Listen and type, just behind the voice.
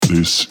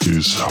This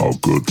is how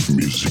good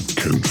music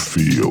can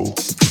feel.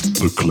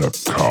 The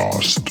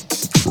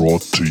Clapcast,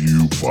 brought to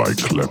you by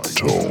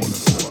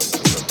Claptone.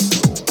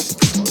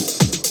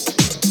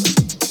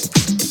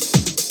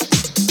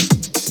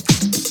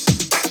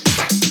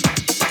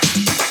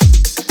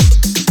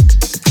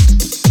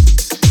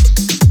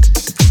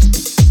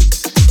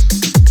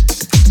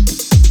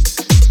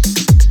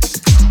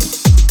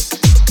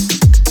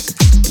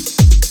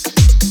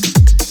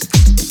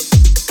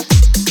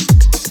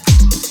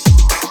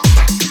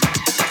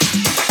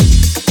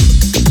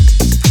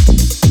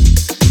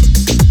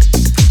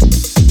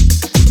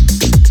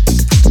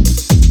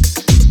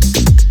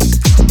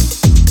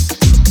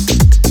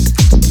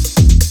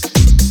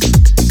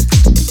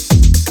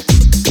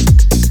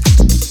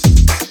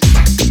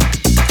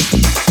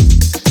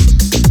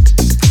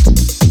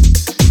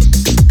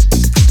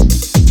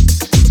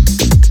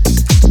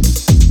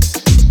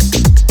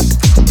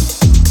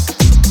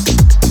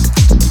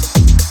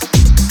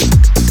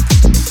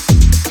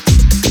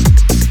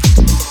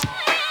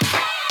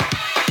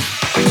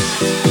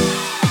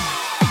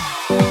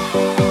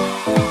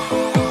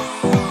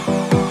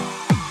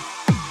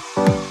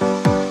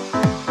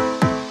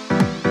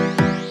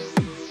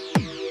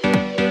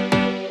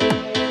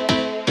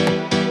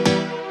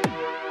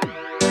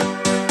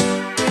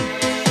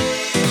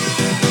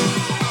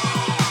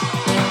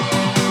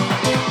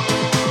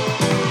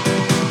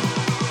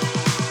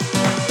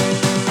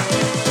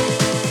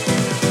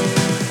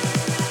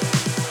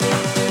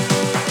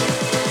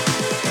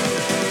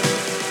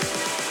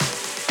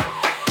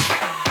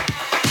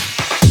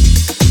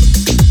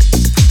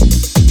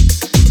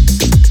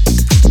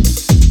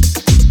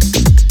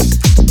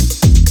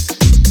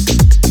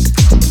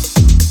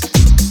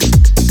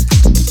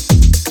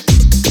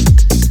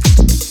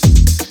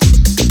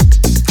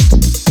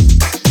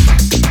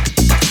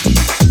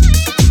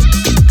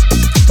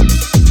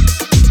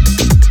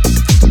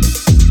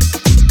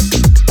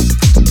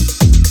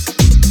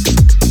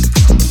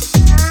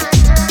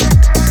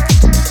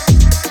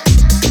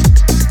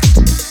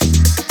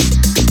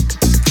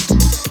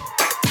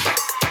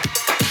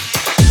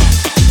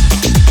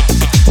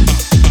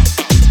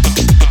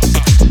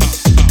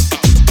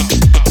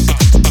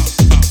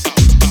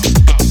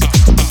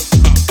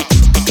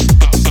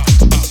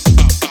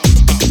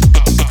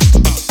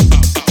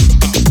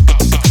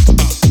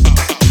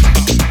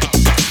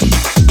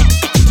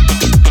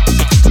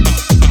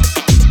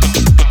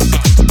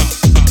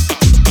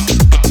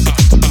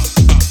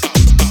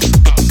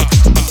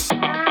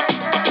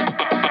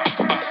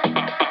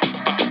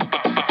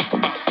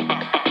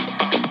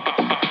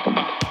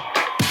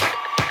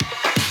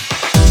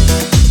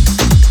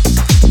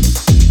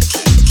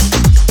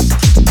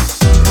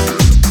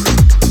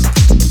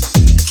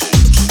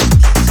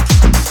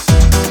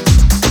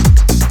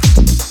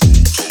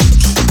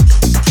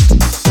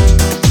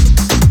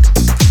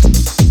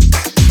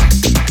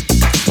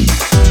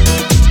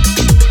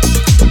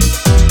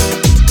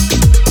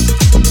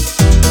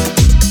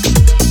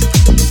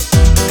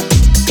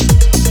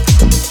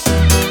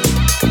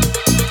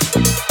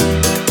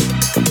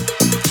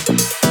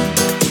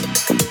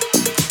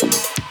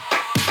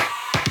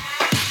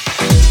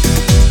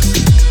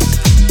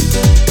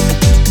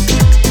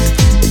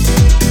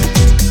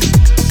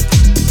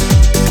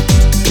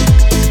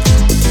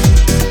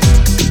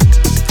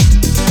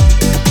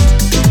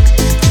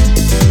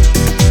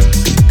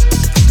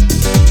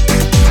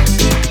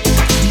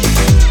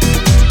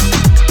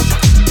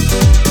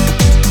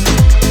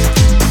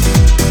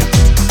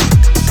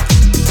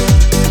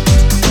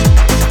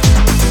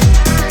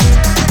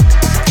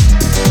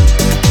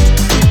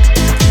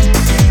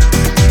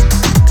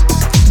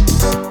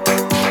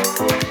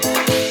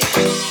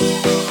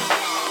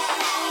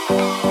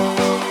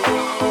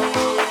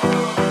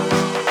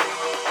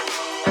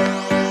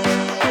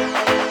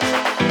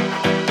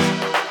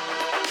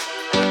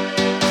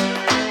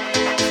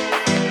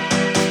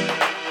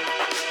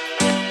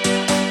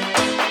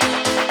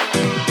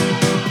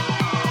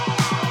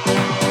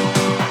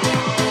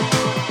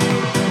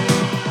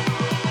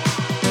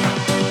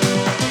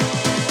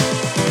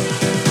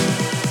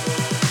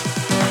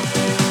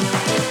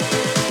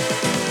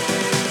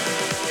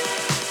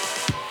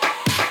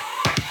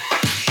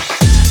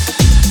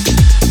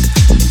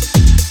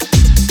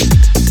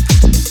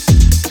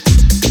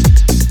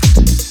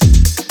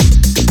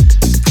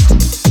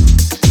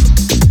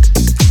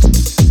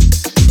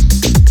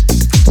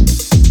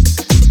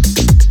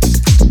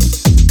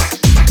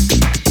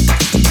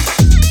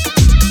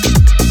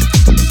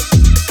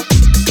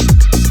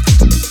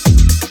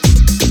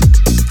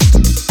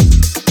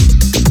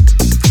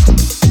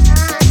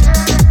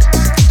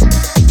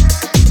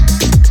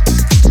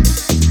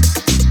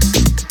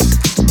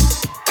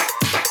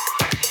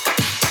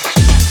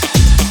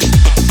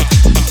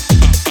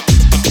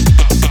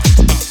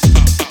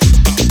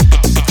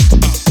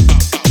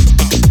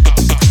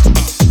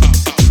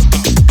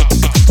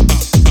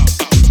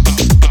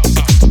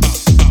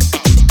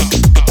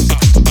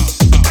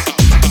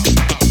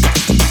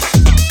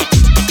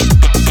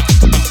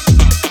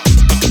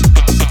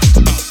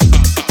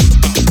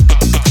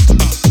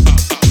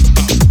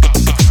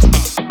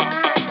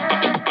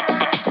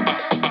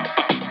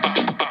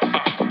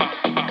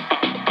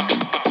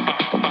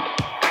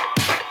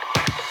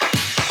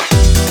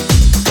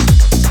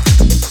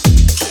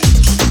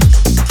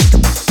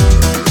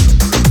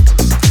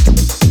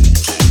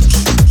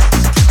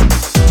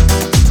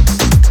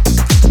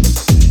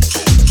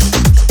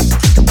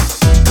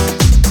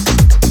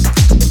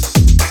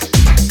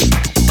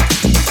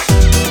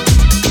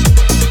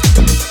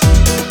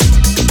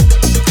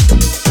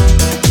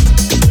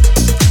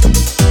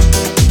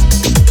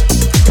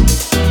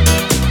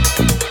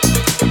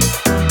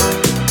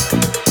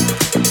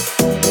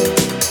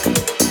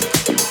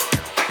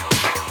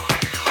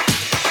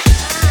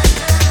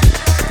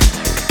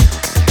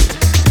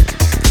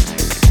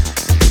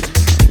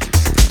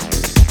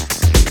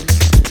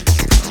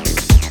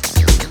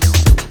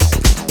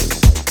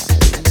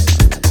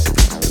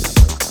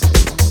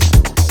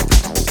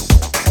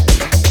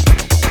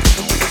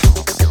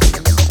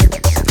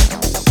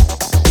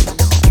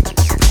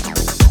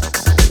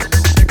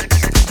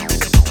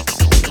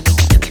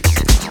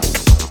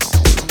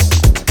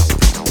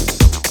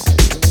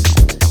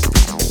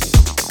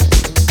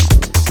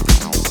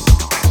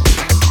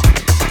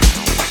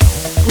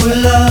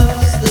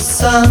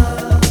 sun.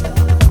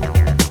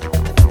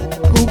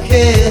 Who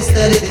cares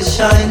that it is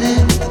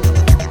shining?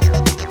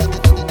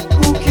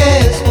 Who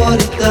cares what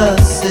it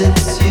does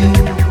since you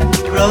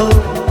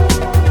broke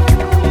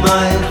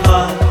my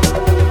heart?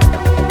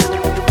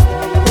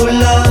 Who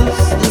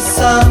loves the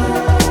sun?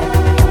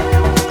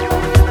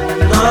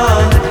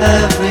 Not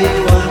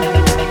everyone.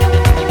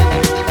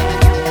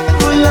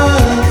 Who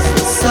loves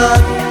the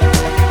sun?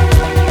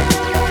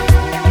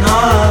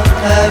 Not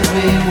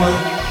everyone.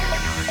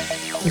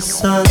 The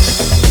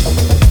sun.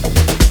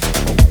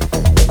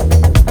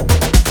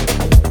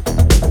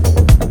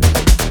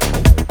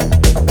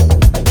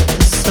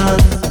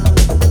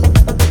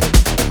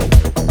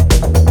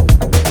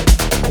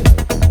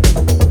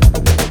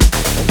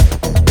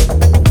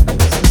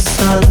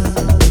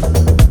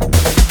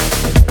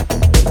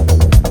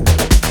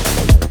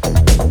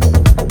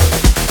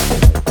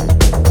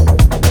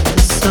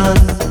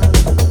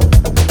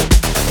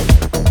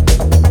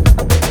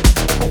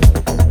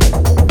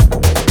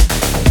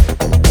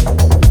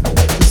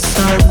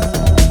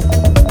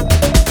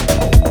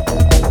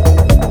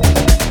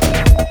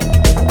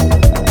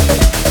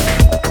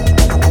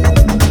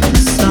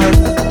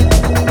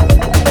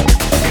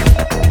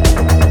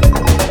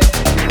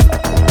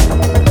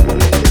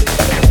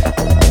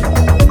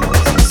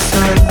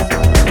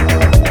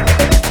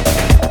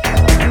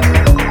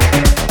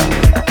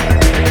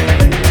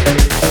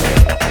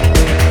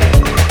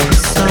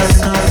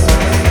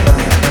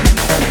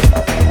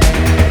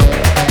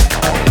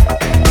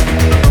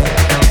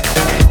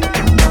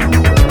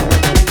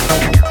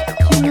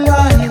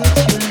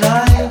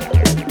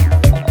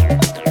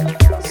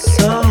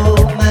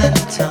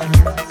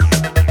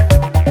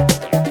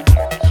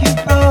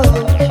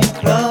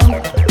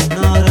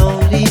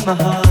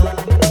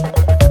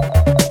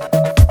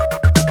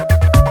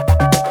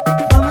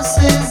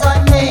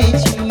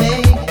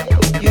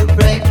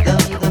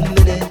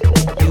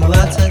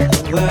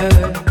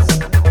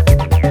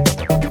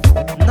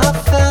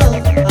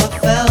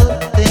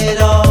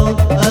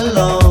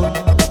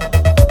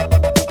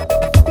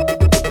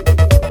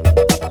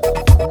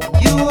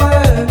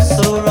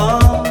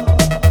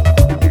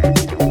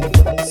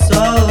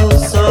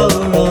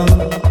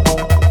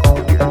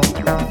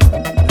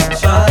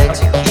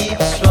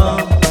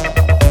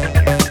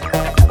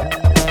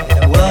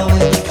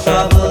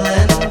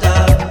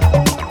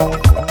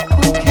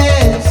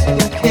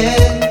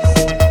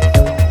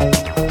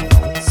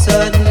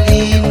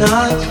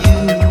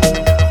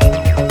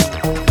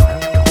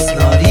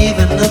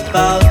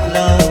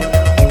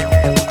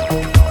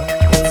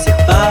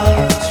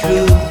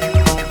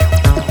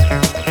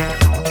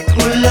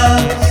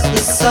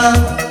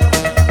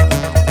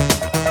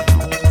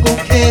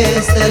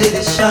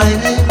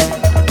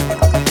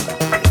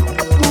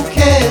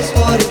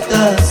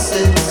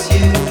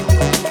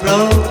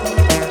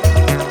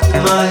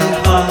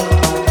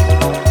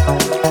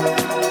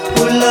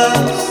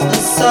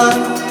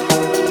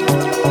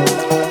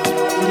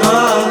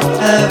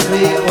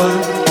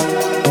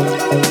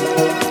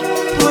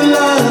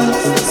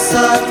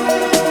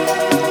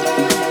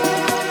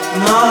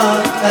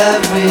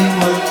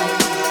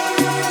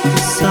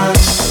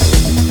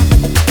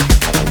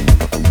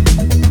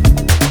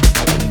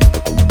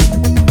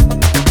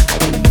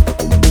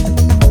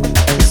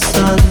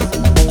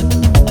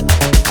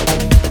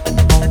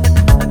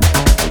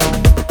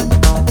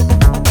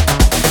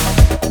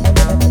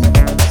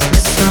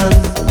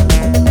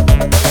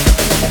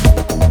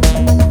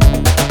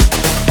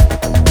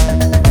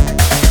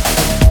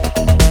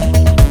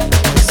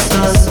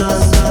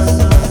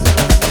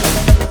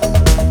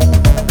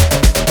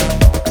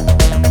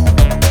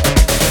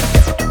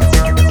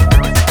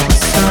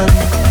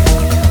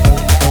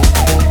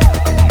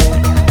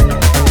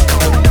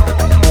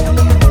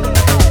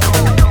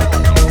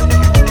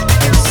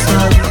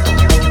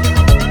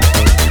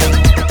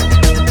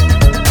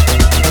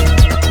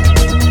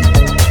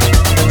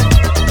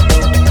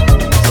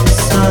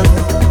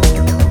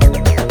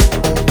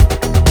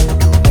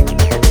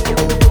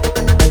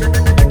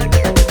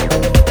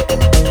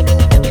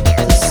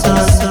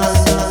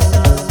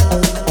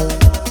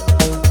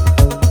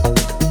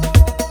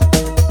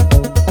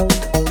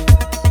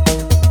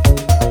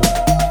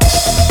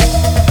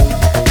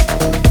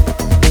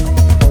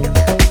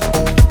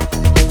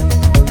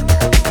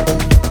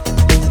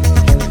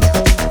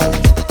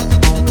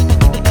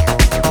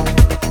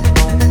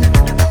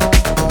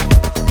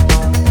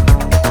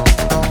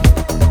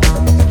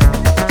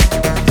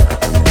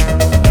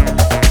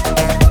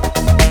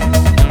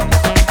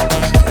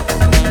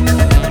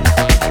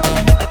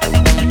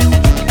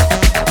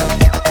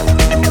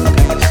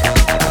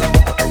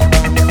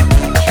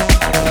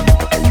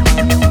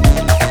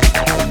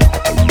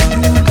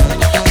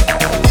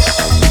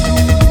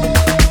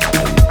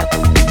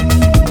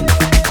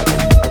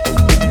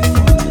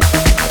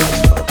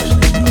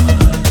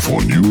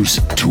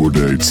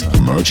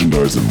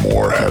 Merchandise and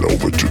more, head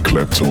over to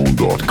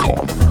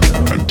Claptone.com.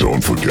 And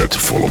don't forget to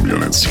follow me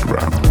on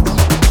Instagram.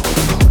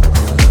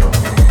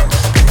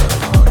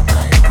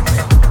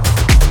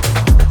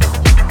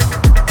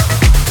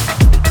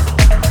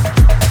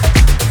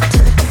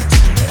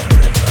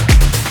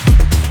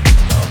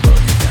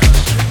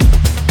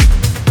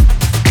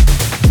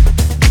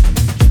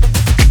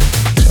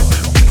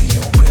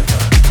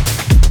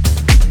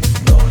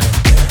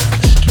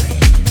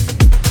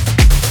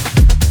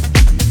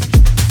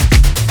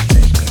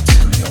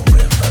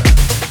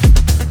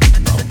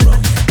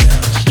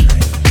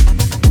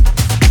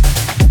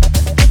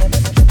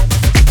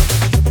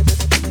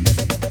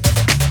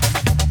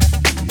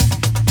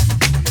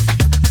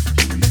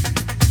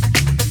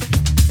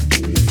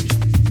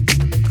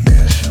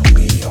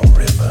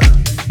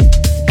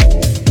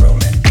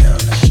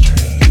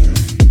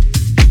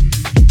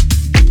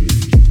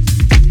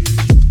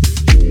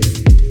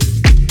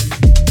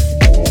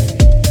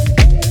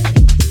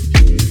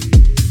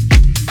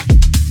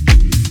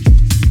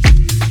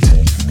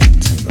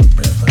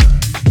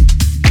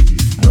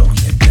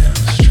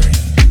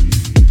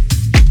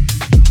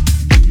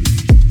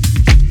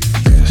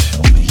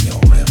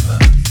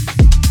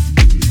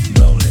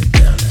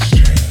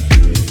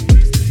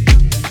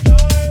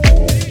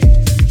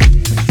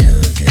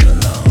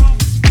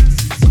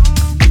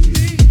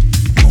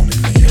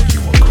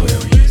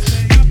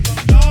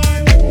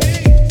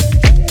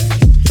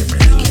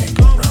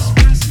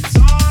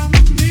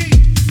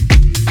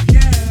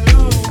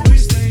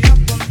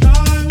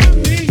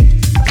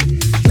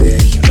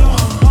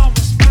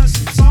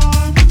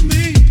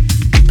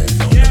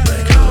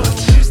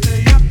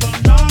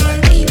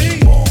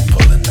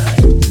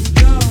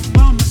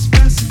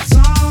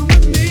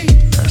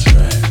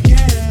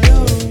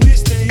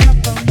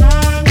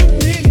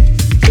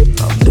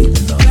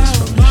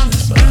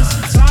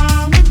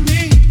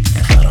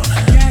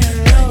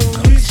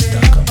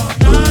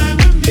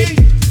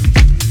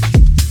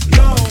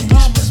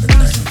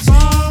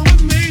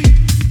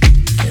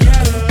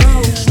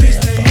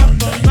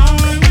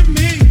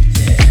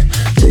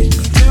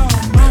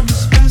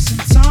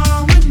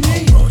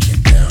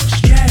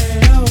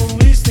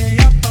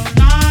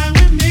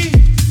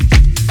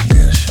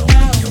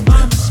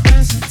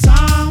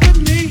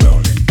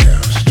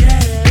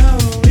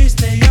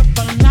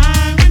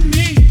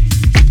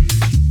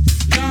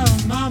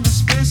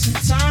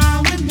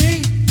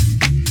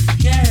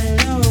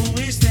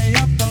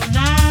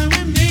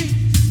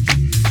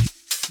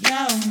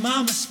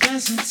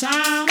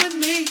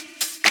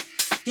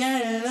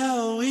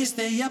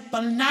 stay up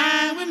all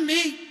night with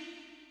me.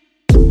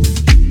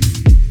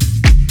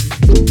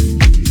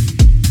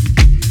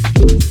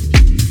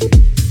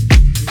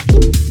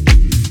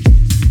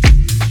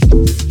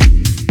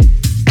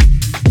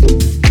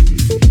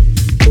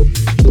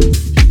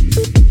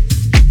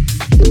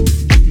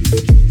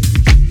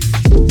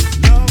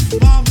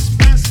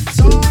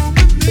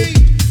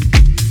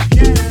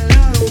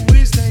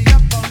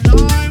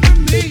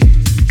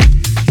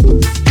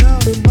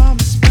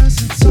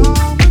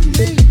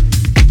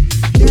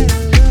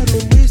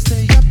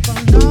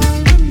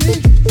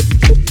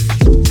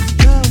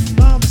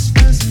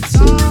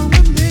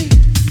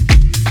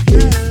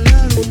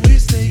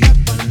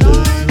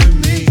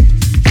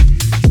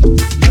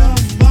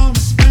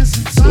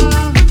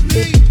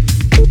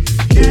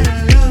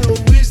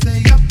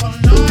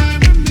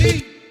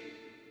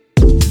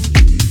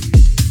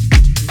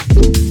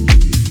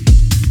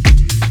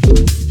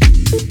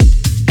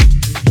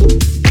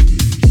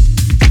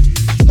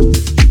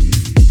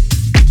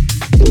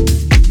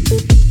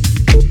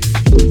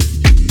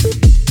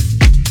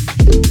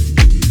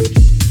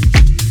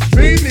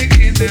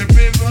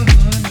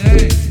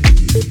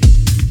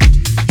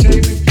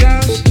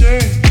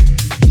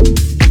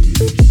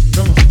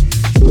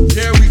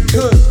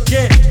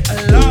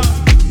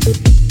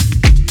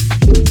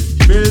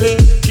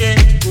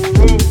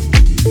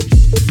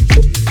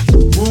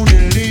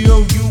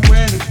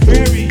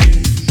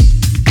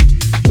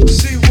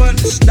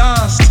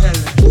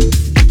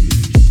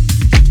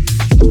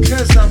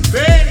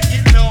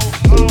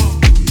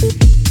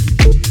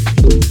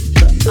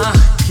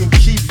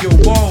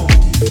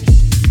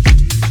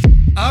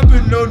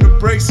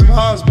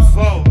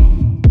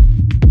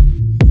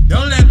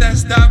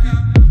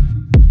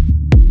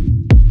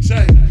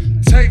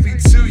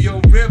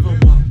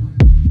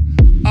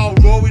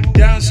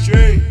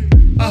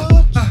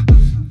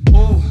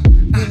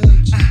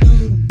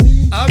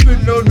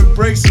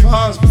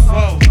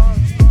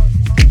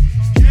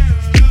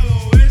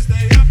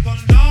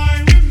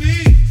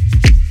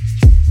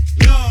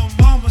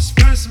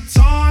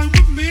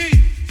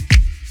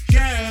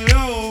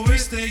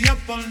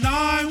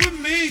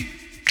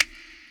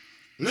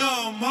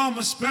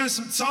 Spend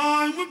some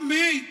time with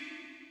me.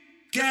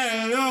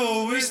 Get a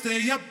little weird,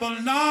 stay up all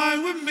night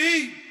with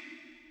me.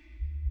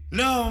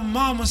 Little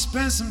mama,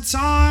 spend some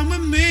time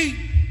with me.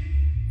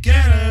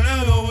 Get a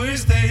little weird,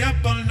 stay up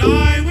all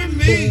night with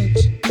me.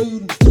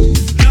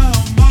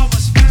 Little mama,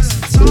 spend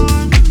some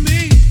time with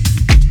me.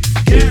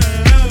 Get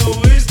a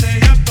little weird, stay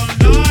up all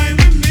night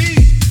with me.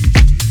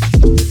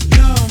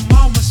 Little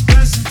mama,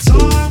 spend some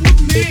time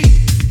with me.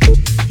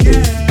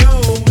 Get a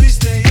little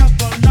weird, stay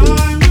up all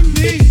night with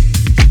me.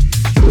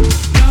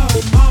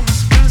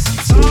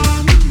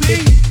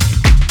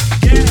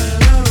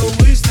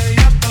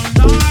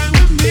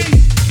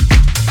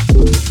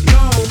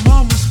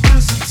 Mama,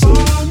 spend some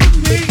time with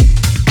me.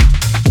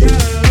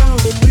 Yeah,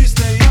 oh, we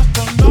stay up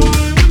all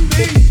night with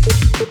me.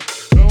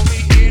 Throw me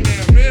in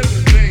that river,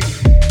 baby.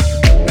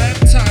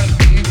 Baptize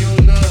me in your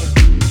love.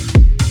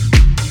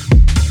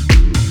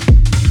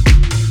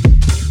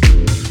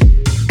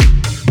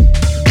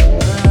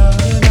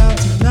 Out and out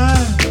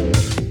tonight.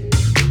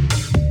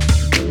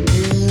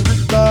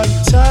 Everybody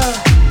tired.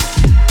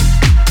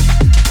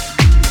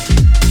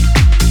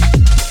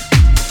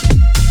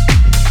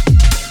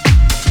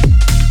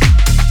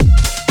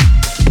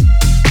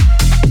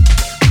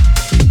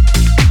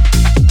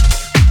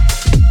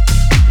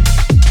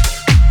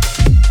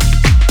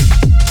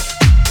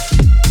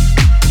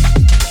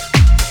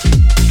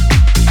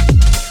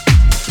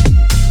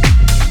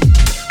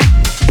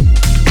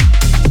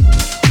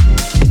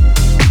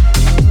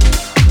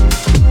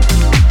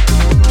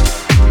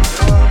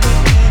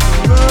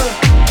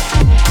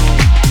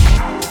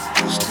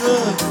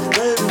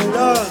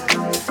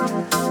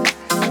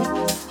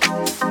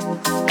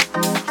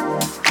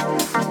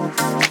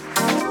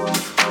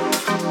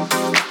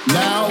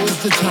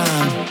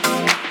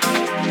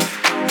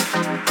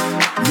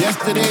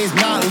 Yesterday's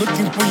not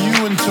looking for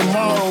you and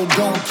tomorrow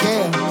don't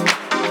care.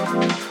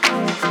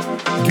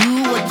 Do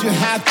what you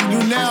have to do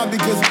now,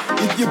 because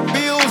if you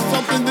feel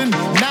something, then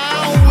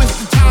now is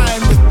the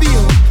time to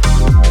feel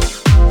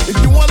it. If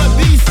you want to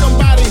be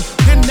somebody,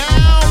 then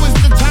now is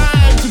the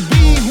time to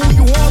be who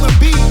you want to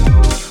be.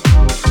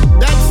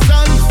 That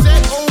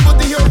sunset over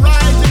the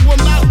horizon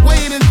will not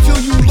wait until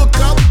you look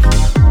up.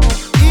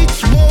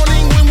 Each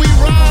morning when we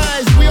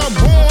rise, we are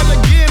born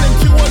again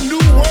into a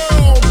new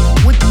world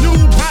with new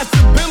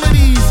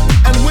possibilities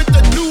and with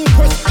a new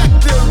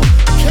perspective.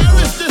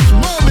 Cherish this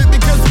moment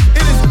because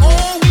it is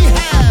all we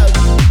have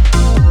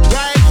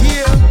right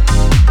here,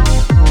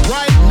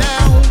 right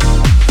now.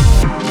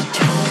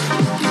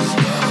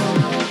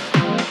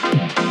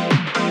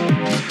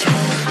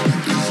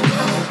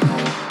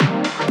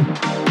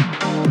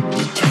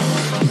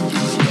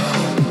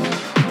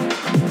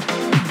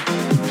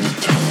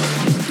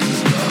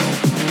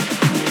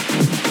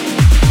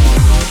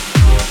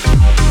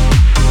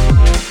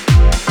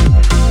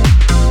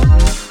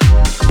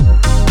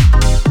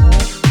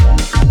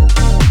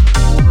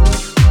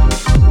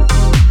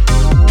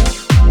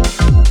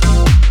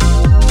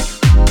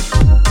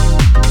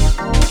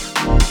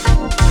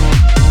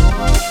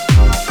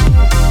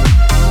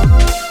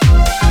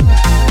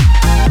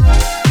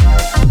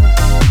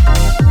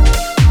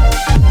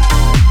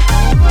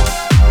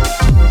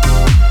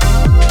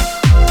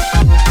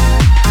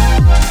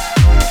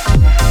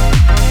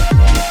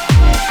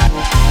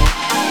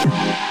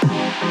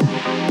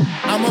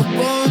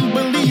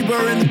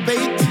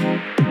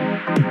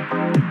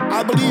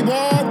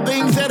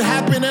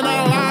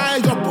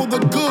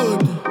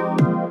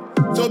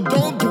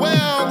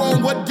 dwell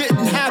on what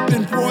didn't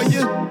happen for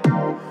you.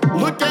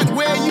 Look at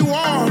where you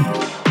are,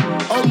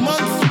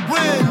 amongst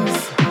friends,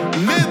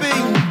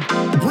 living,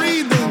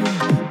 breathing,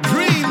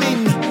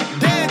 dreaming,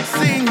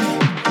 dancing,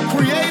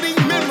 creating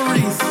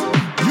memories.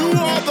 You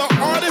are the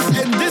artist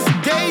and this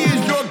day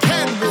is your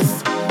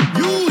canvas.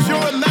 Use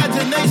your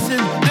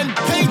imagination and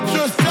paint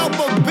yourself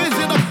a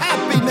vision of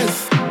happiness,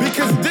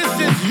 because this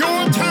is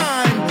your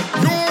time,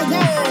 your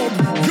world,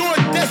 your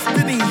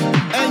destiny,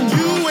 and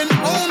you and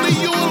only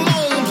you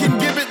alone can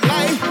give it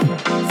life.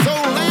 So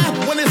laugh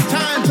when it's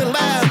time to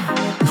laugh,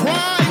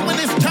 cry when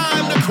it's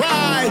time to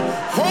cry,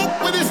 hope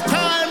when it's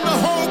time to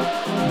hope,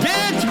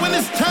 dance when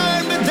it's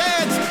time to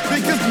dance,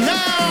 because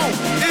now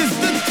is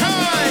the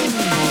time.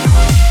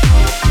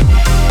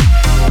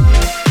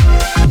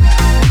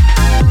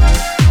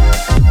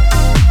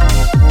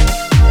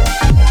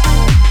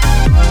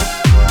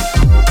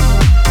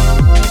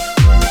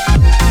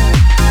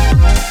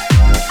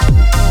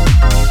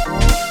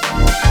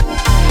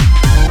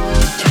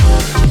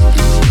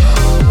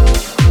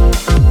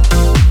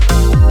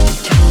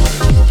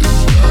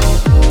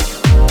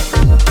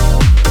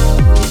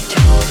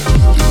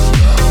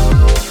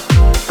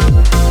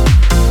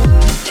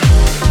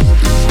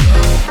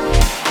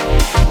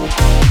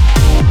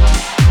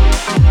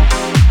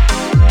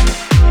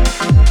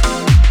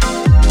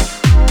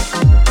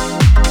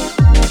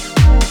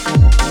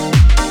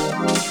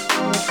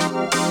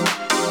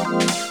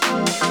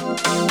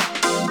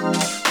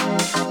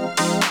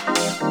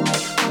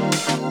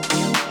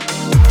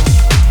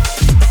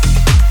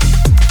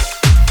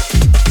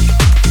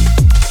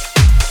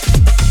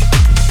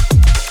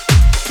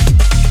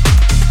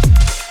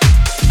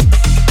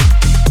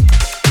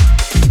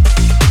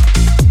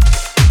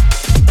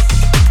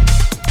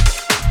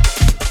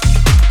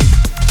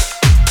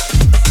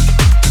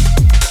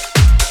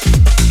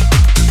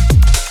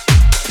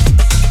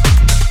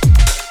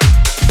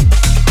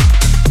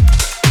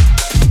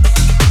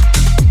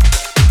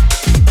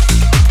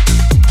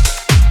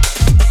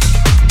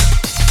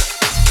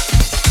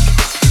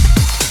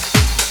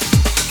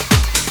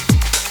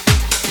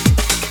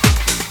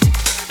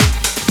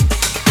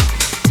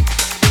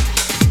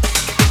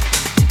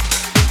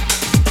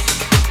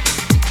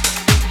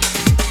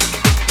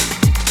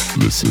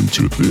 Listen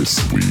to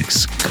this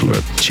week's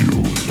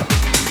Claptone.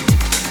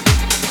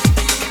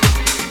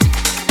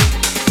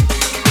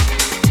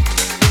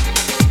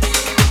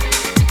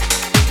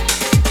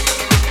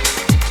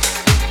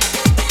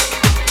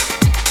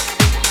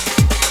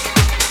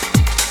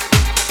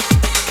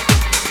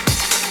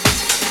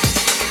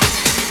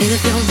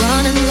 If you're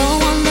running low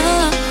on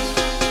love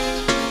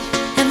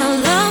and the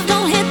love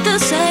don't hit the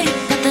same,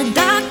 but the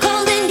dark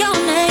calling your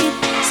name,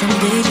 some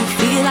days you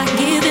feel like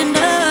giving up.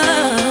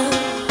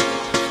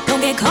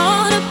 Don't get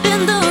caught up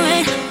in the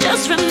rain,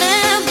 just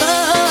remember,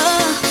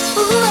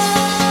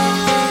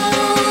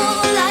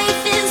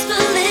 life is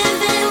for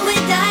living, we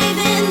dive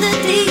in the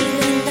deep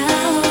end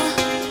now.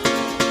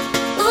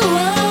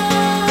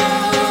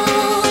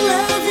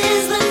 Love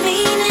is the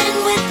meaning,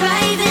 we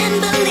thrive in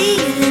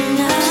believing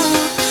now.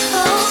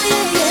 Oh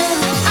yeah,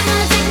 yeah. I'm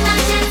gonna take my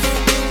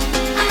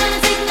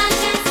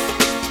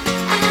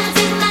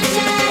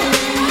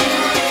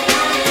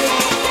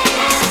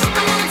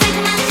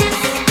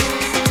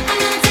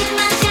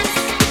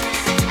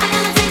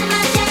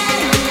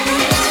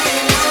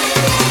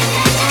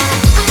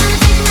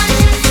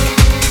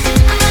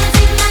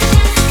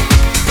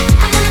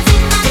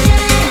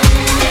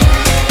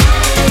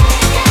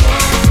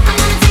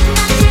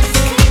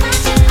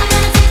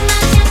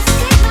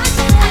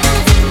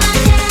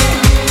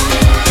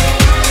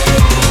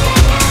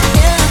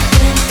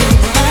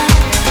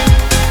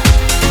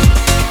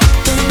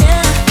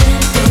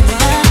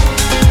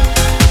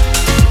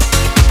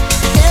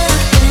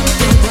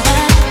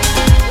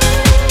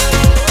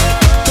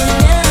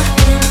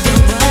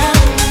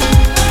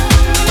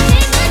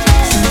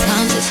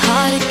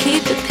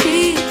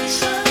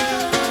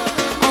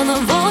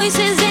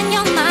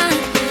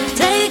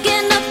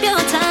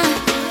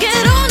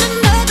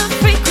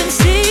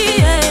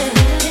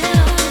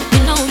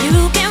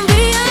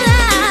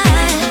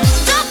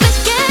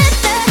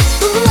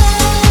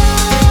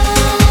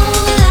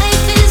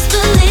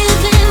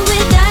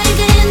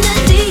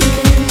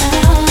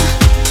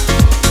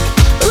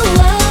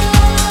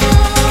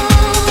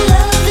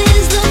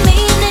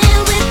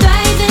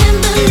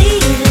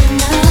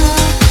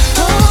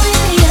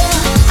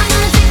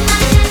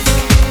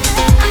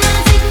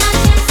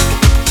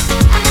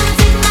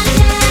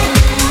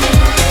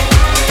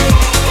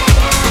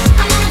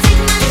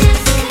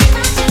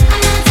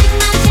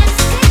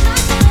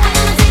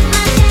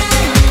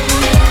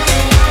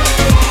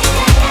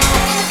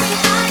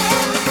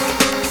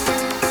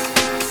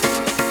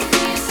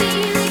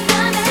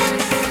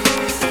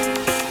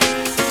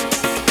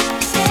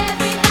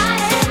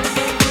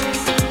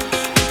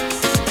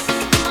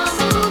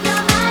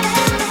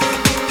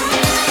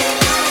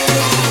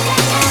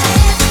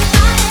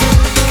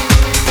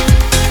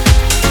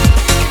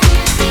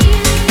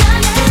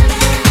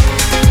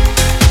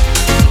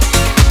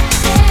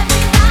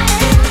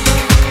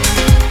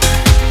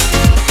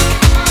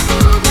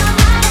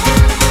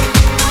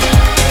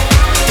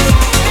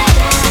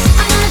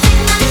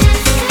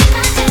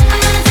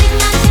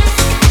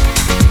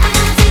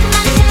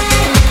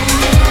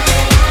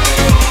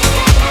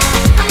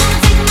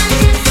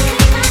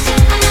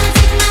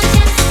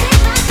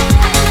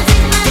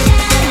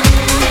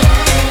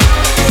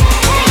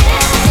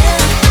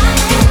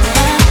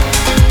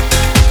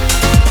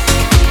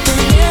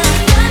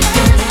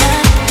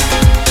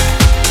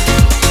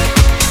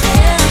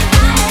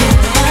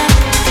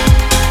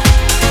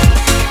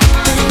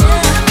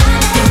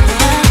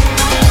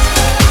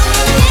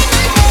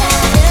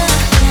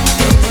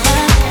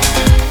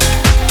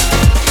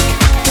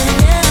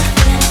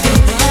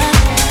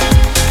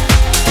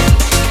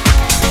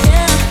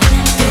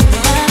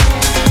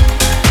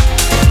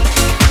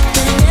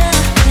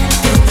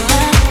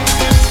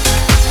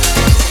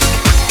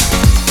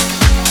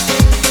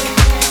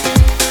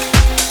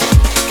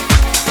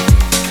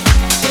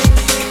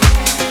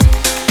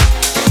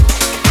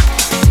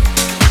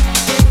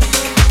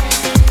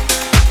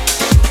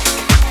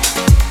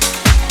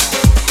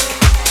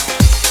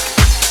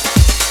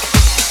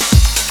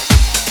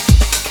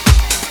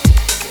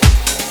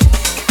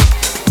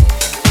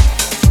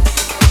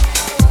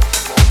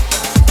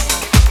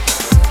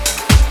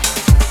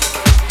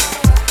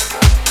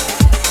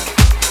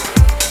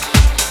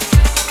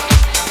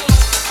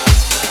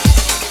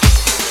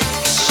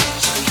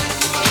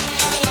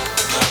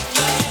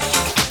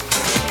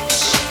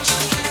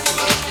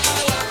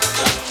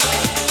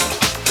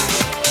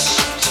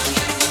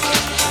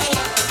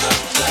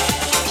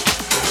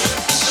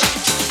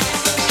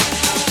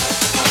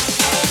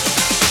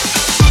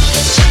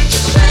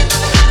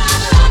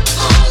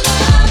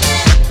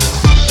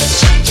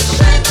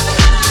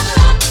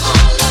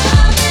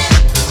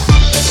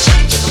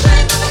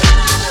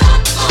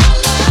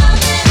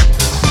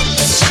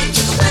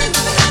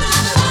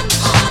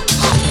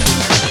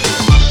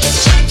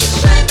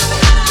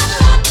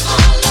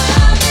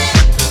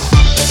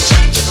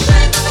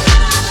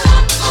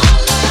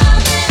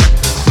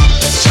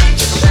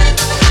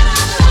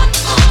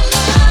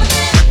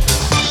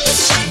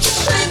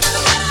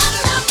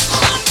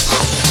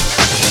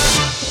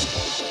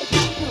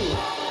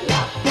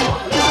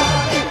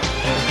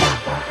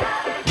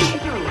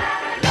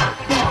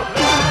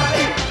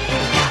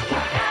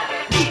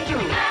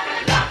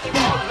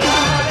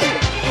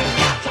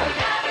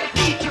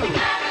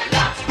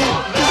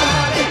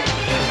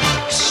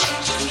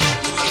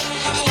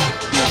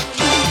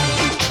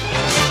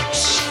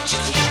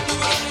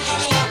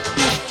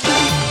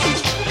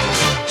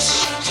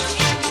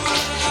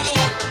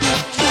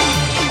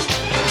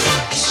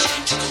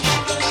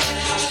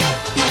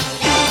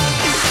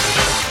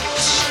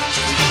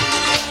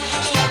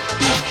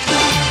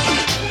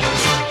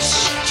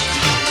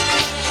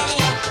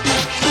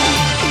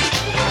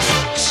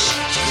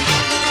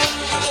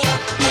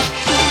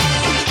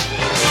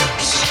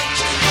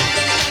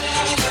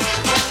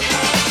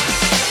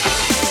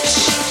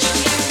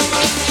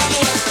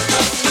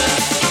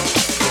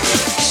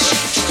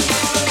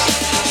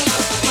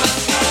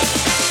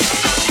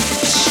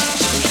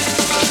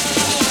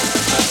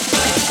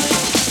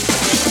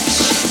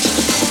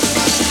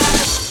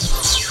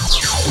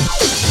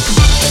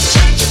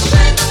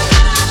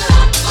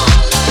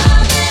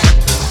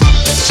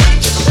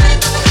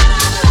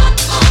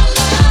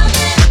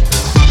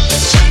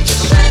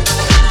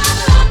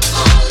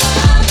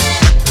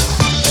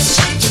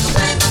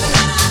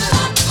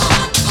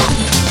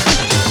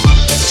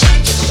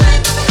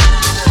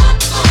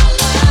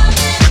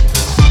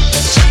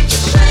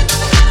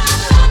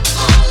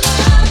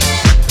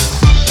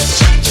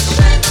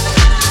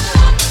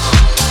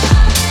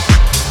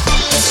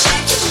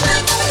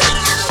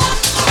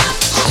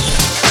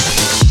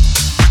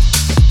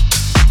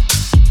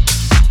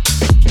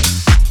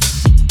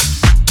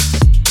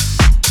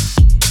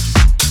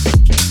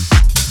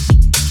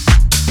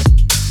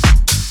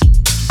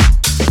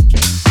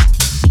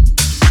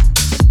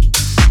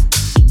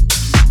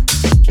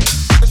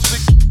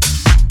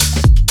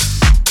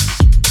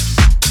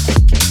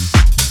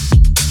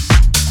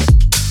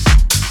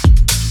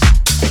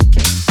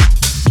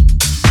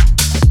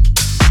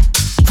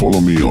Follow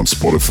me on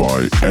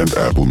Spotify and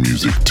Apple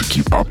Music to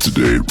keep up to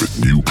date with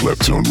new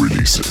Claptone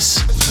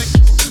releases.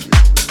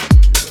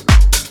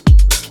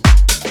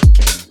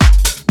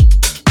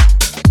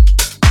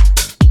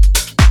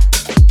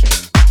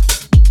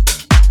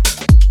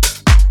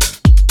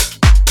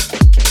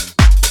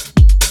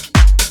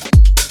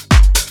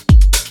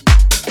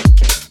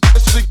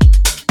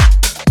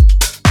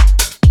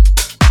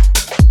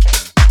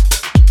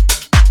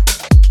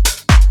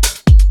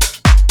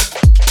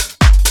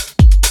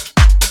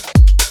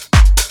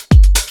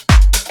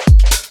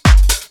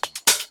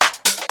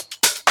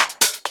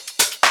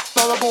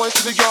 Boys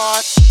to the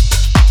yard.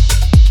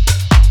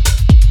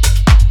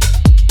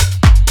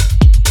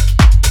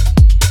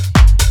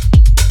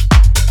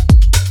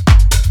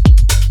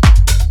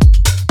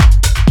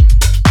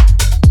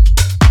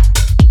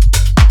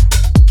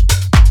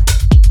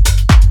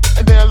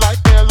 And they're like.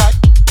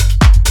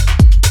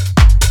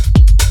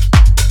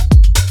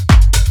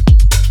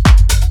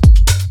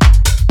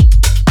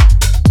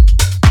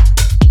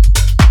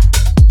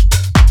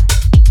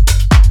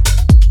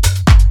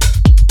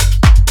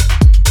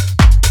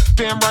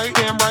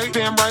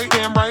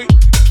 Damn right.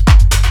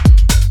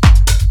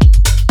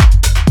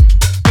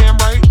 Damn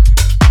right.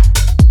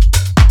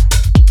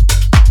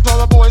 All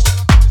the boys.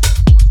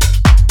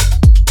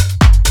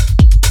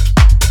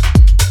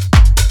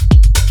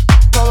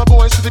 All the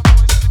boys to the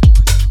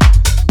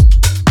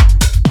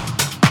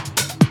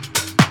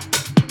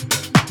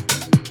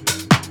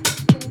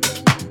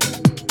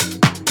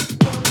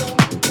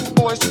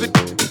boys to the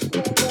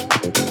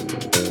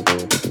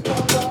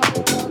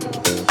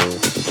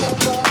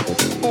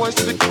boys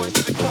to the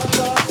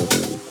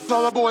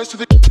all the boys to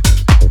the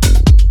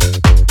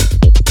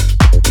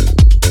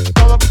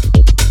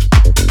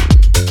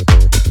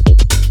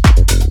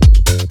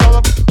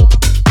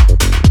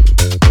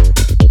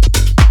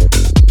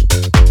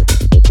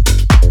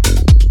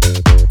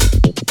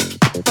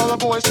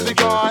boys to the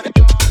yard.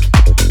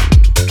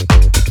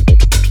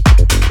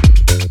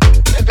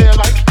 And they're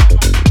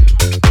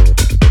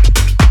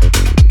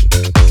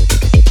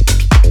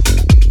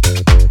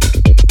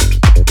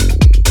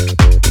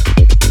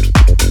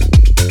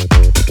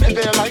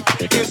like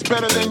it's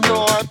better than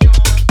yours.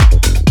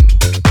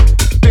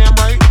 Damn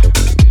right.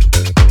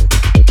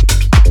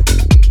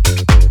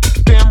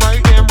 Damn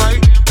right.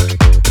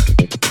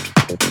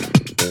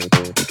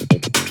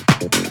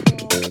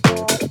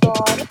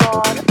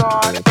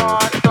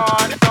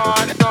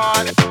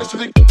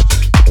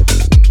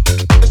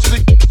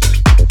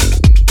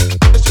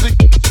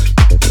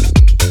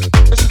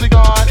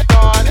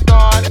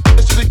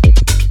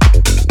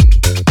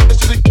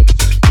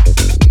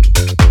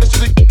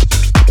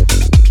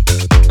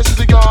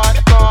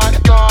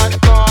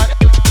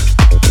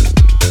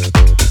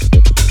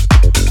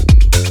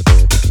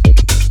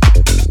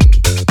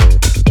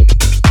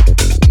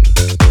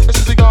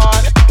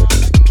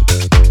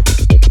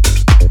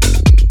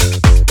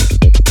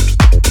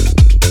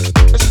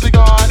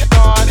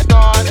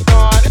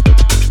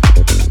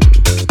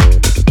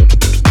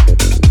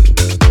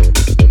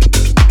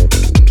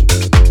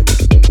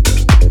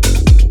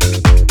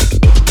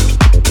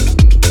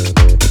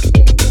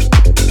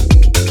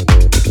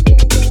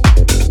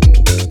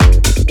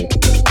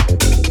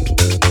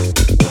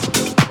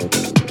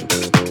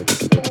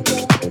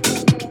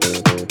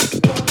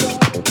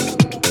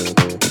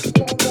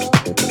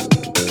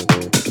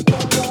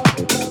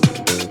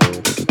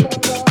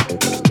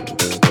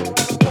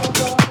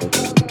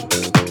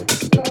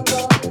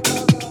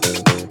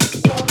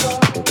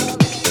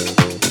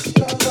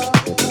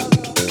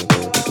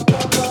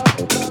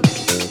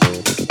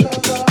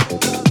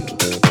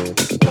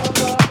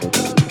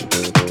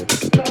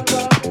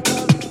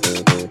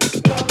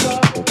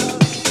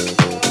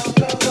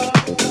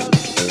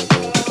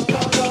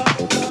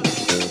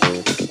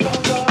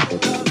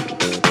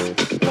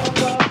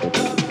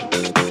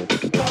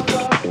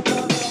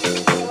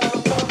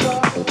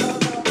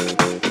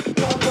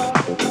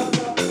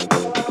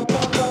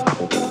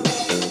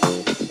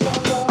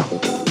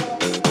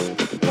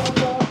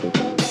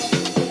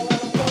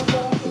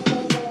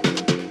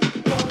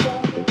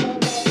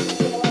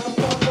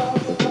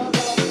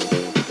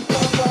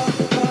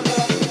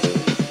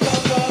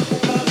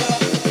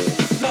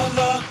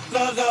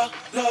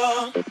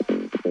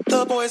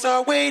 boys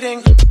are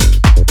waiting.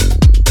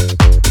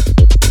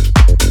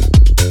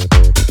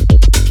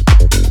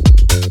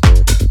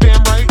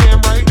 Damn right,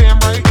 damn right, damn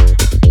right.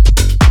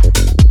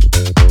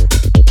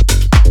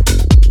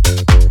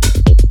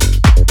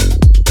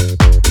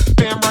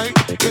 Damn right,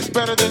 it's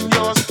better than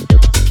yours.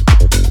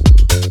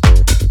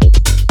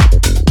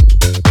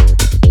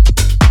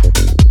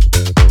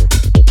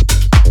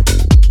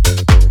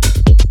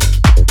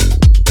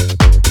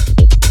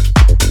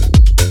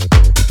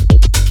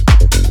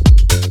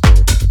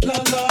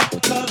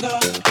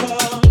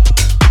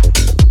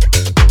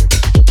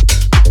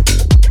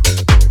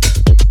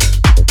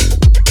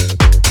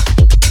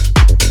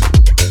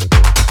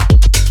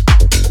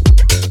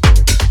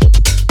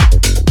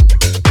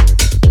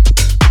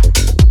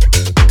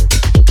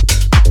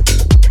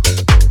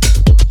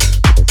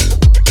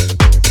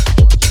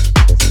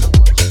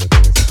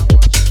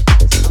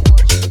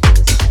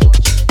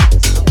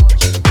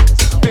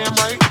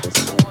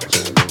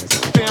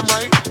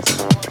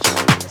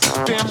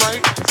 Damn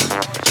right.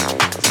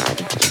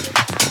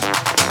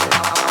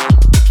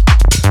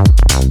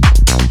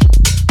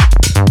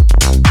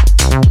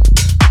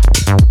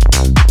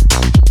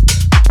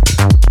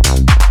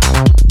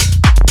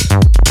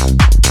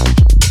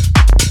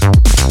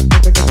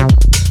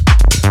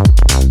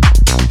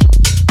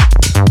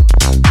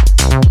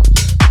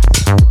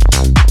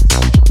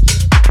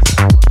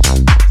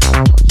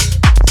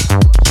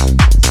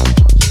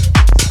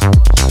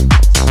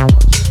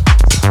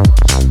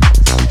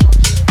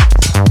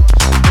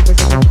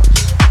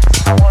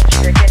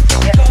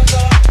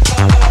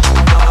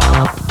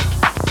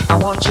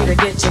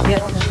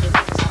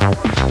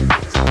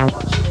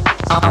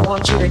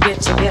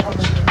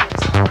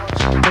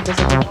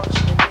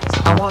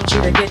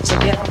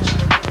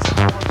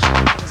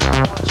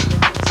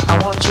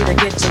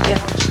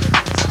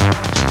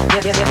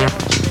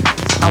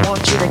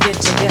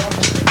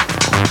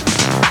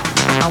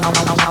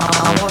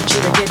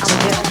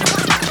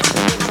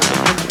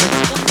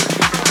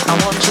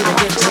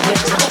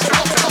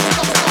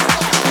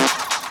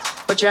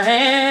 Put your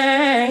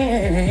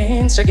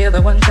hands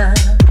together one time.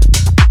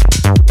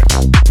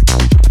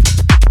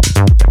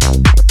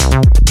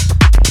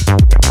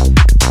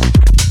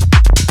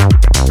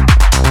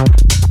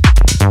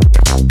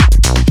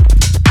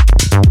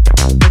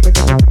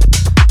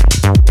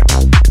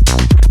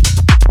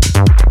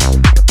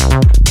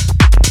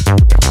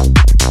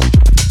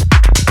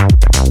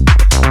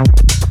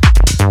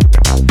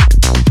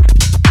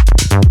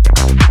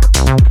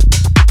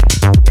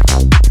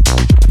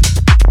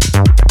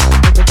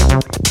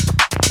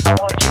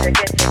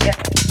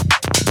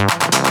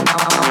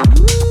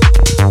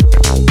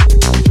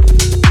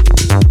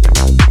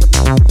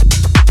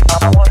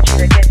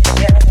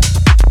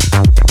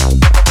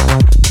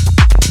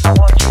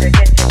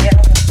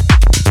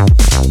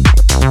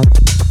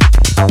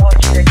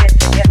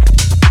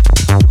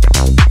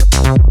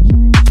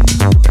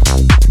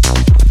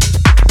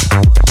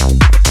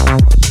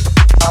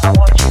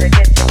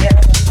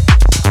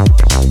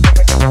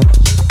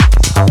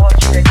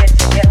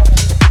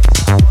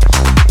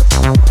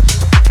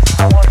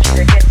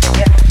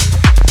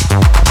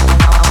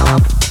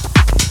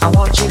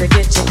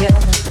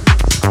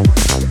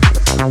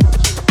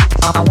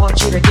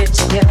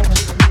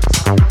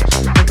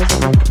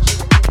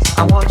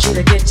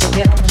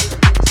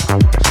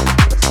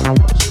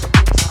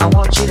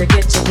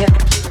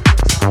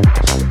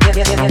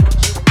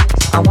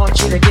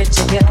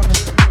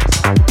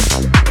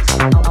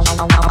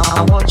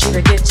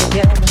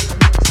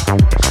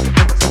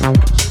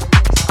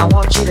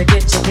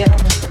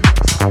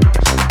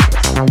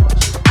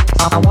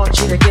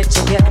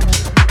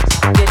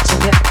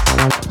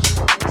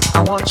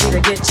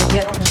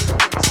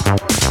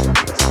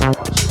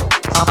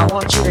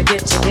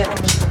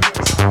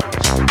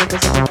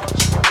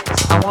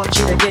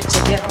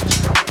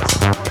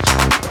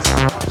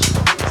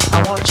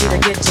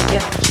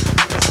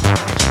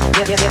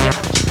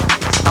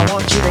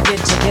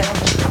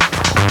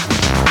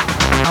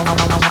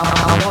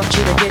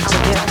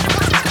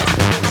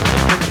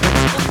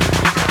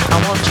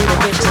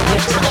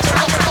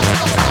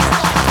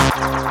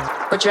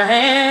 Put your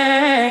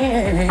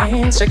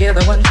hands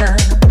together one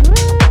time.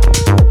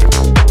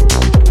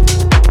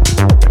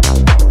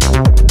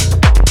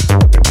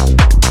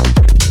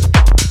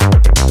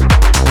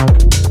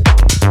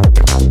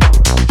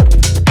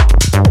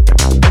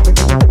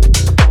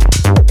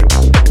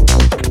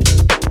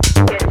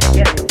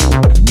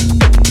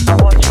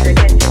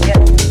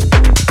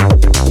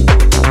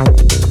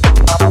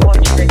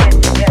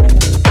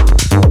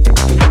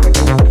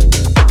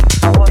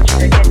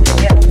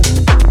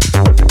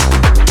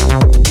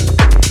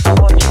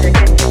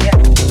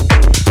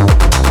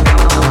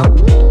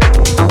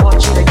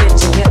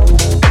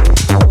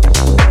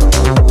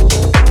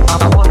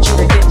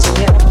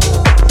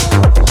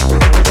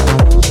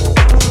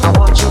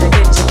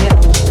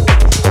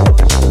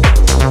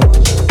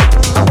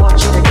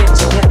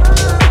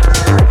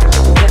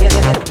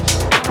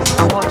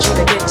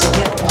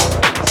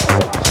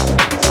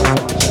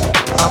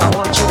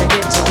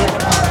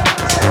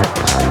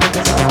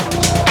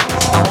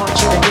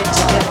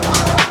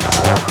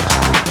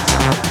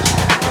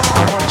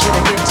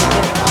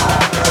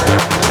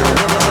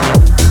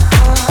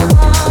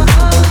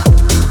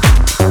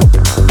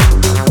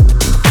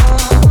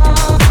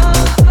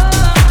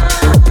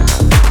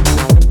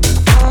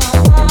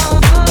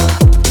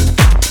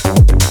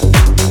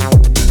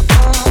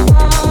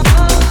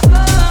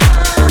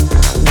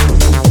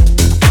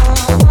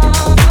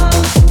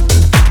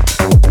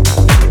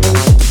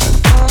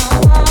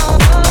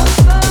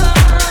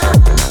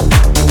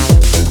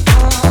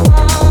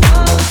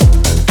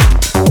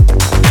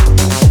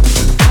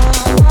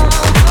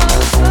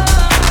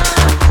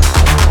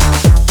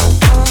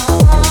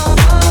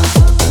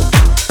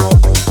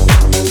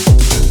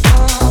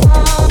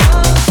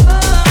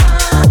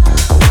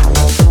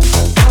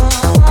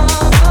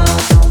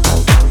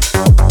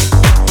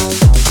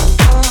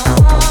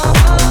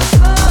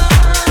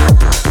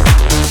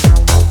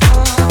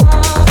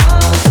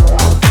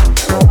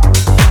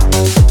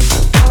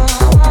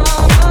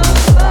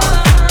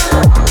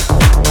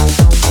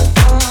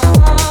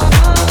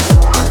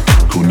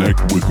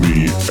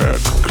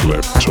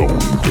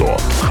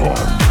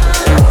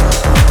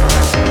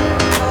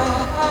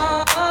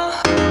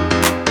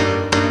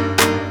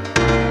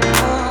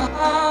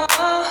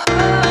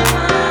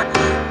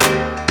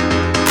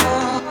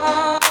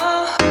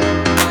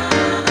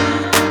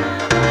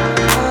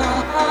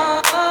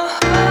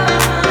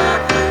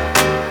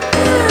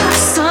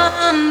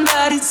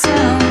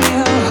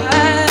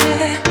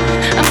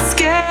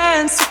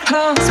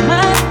 close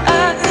my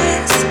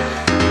eyes.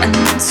 I'm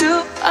too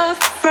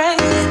afraid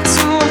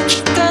to watch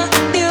the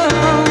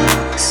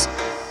news.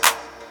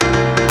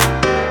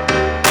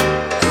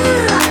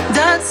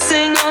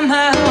 Dancing on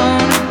my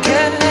own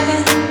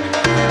again.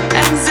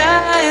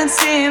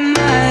 Anxiety,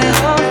 my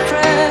old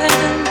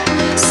friend.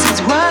 Said,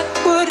 why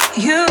would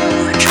you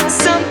try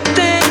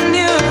something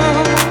new?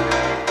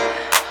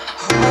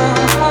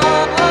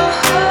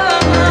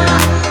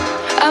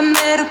 I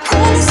made a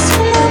promise to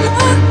my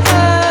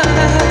mother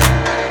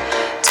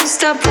to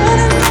stop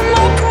running from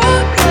my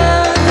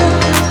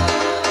problems.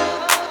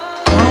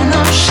 Oh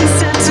no, she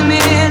said to me,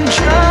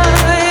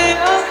 enjoy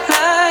your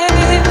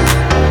life.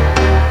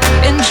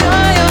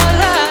 Enjoy your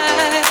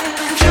life.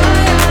 Enjoy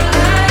your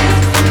life.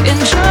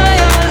 Enjoy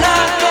your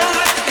life.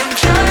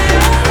 Enjoy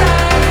your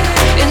life.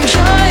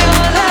 Enjoy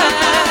your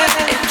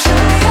life.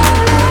 Enjoy your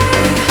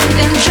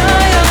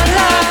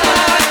life.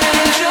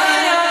 Enjoy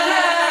your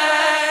life.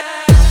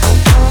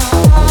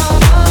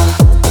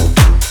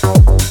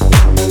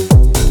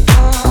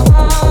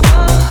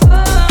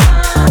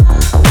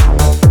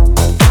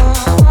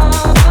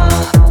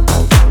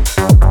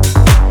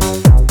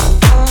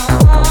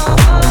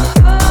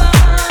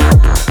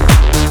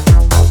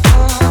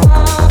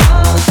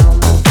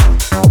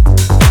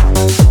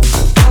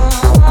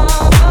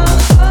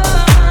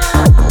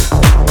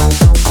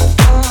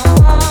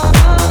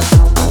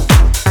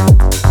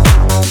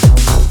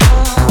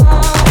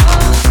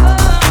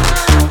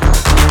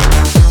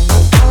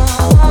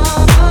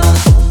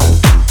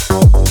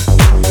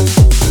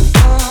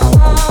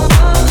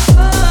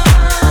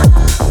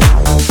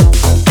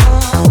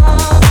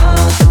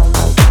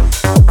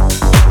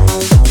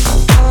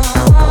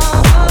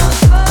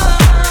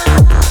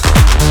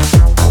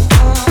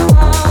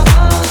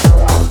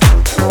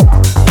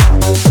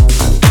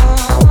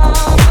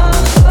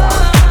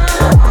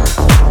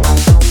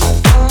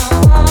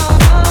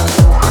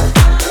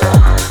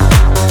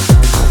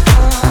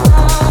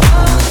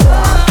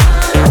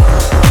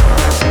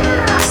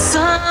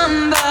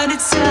 Somebody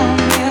tell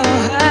me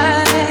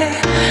why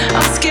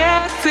I'm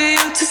scared for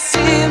you to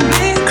see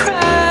me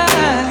cry.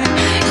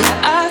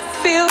 Yeah, I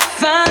feel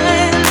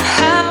fine.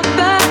 How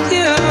about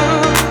you?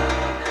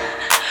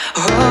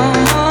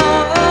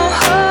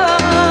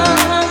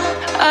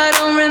 I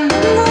don't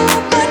remember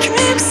what my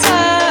dreams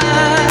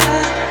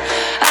are.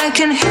 I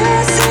can hear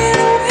her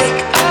saying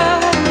wake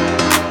up.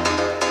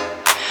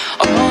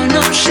 Oh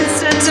no, she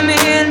said to me,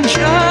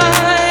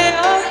 enjoy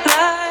your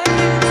life.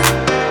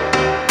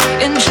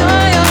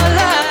 Enjoy your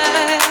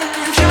life.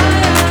 Enjoy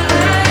your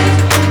life.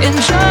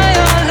 Enjoy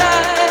your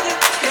life.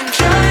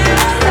 Enjoy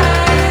your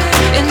life.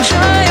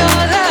 Enjoy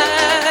your life.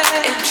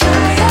 Enjoy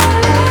your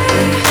life.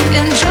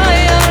 Enjoy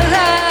your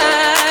life.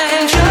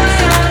 Enjoy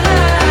your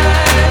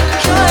life.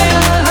 Enjoy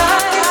your life.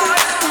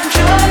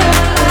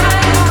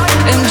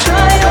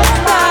 Enjoy your life. Enjoy your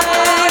life.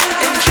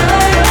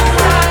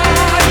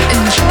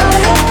 Enjoy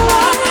your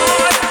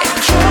life.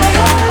 Enjoy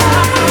your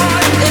life.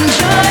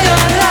 Enjoy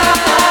your life.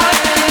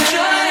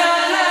 Enjoy your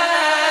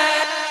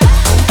life.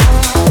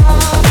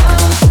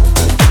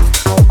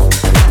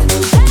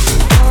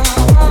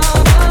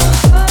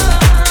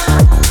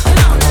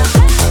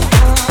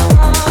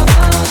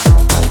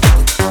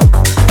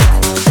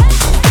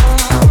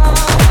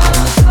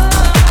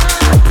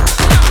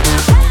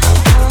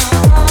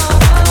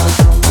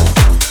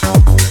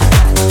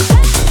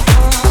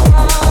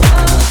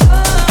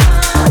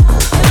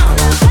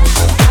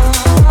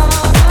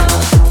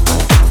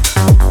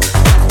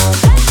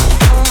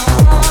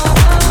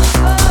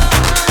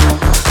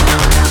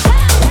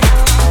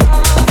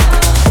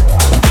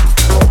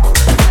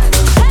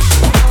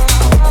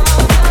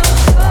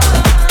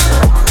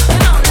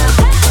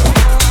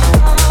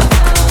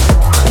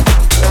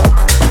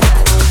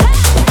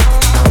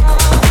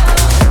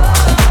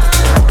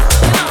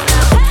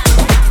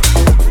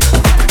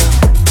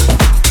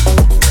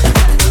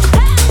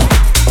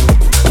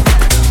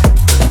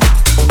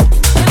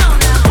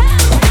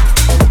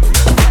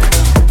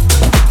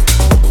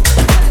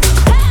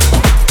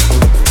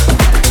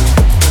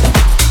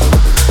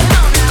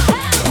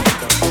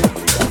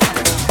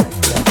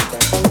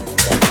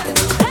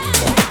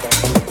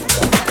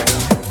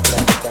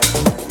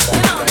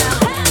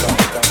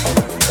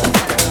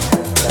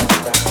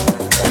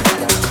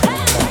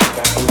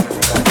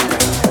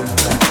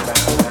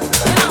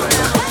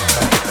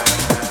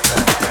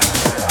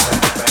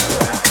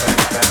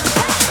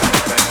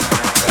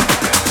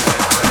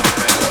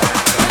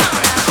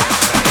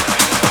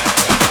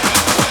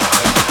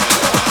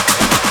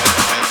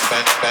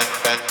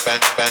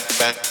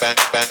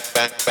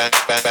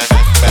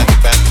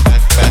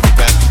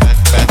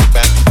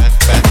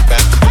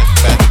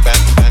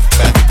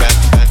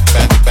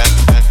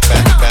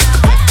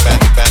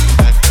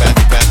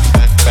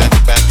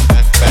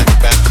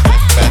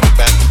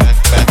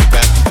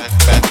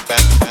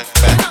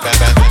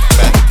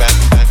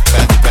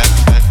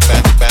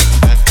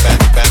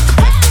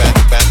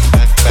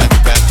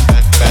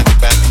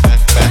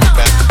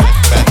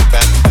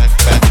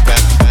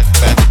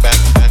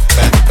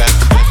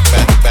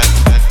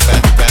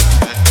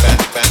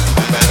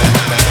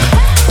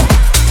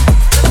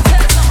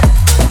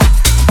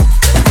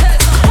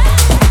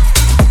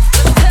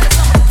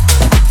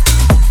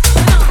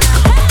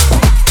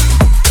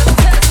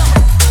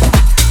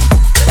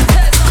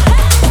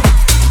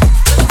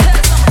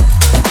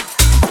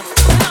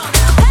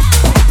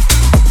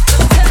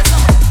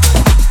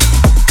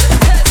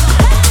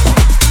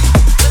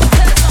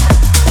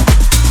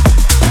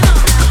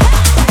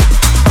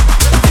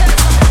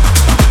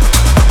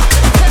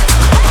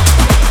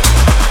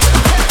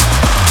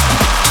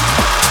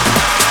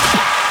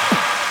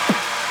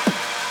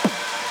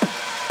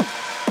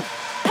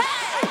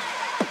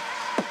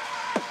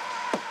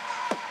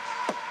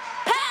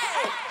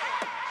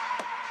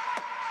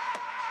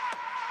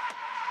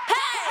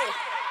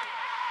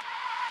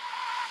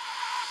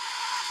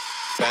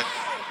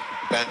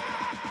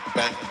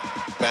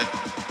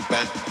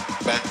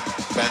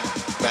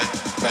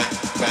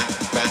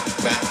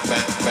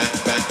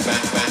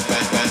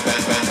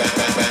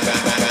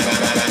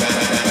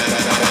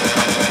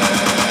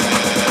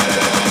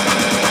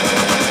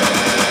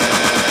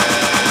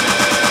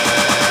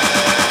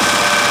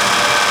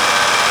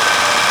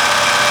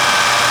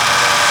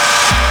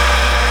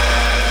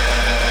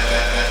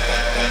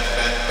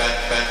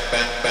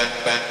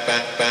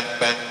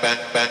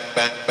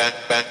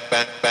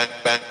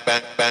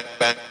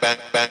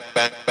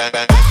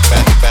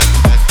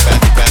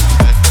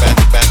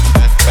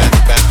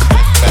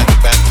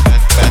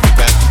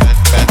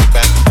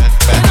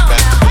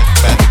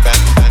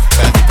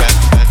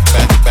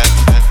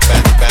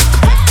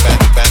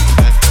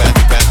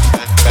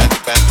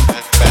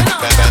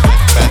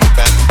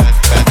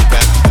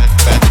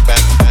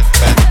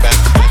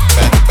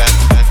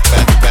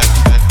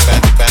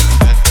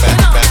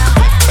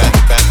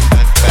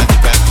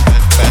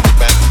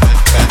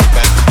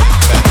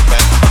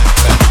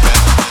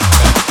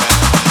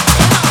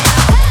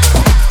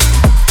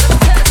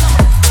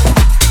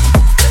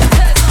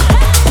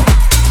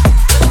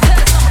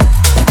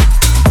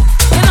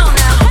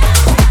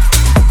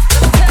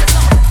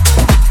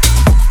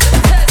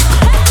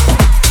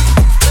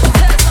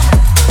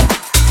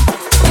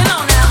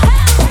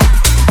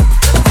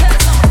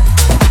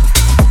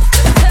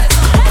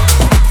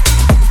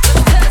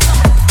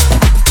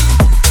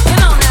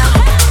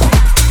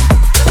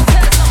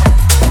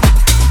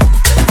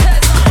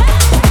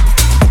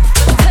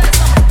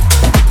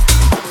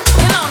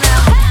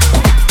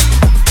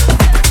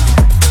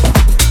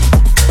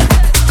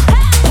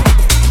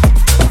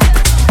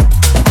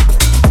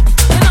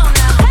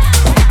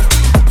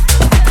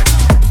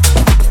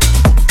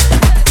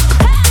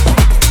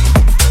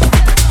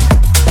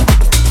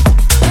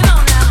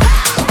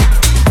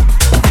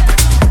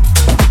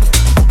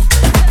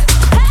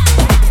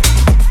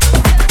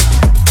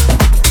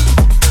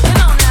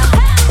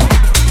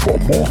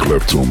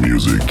 Claptone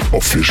music,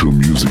 official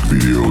music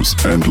videos,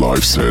 and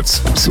live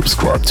sets,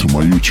 subscribe to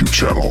my YouTube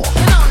channel.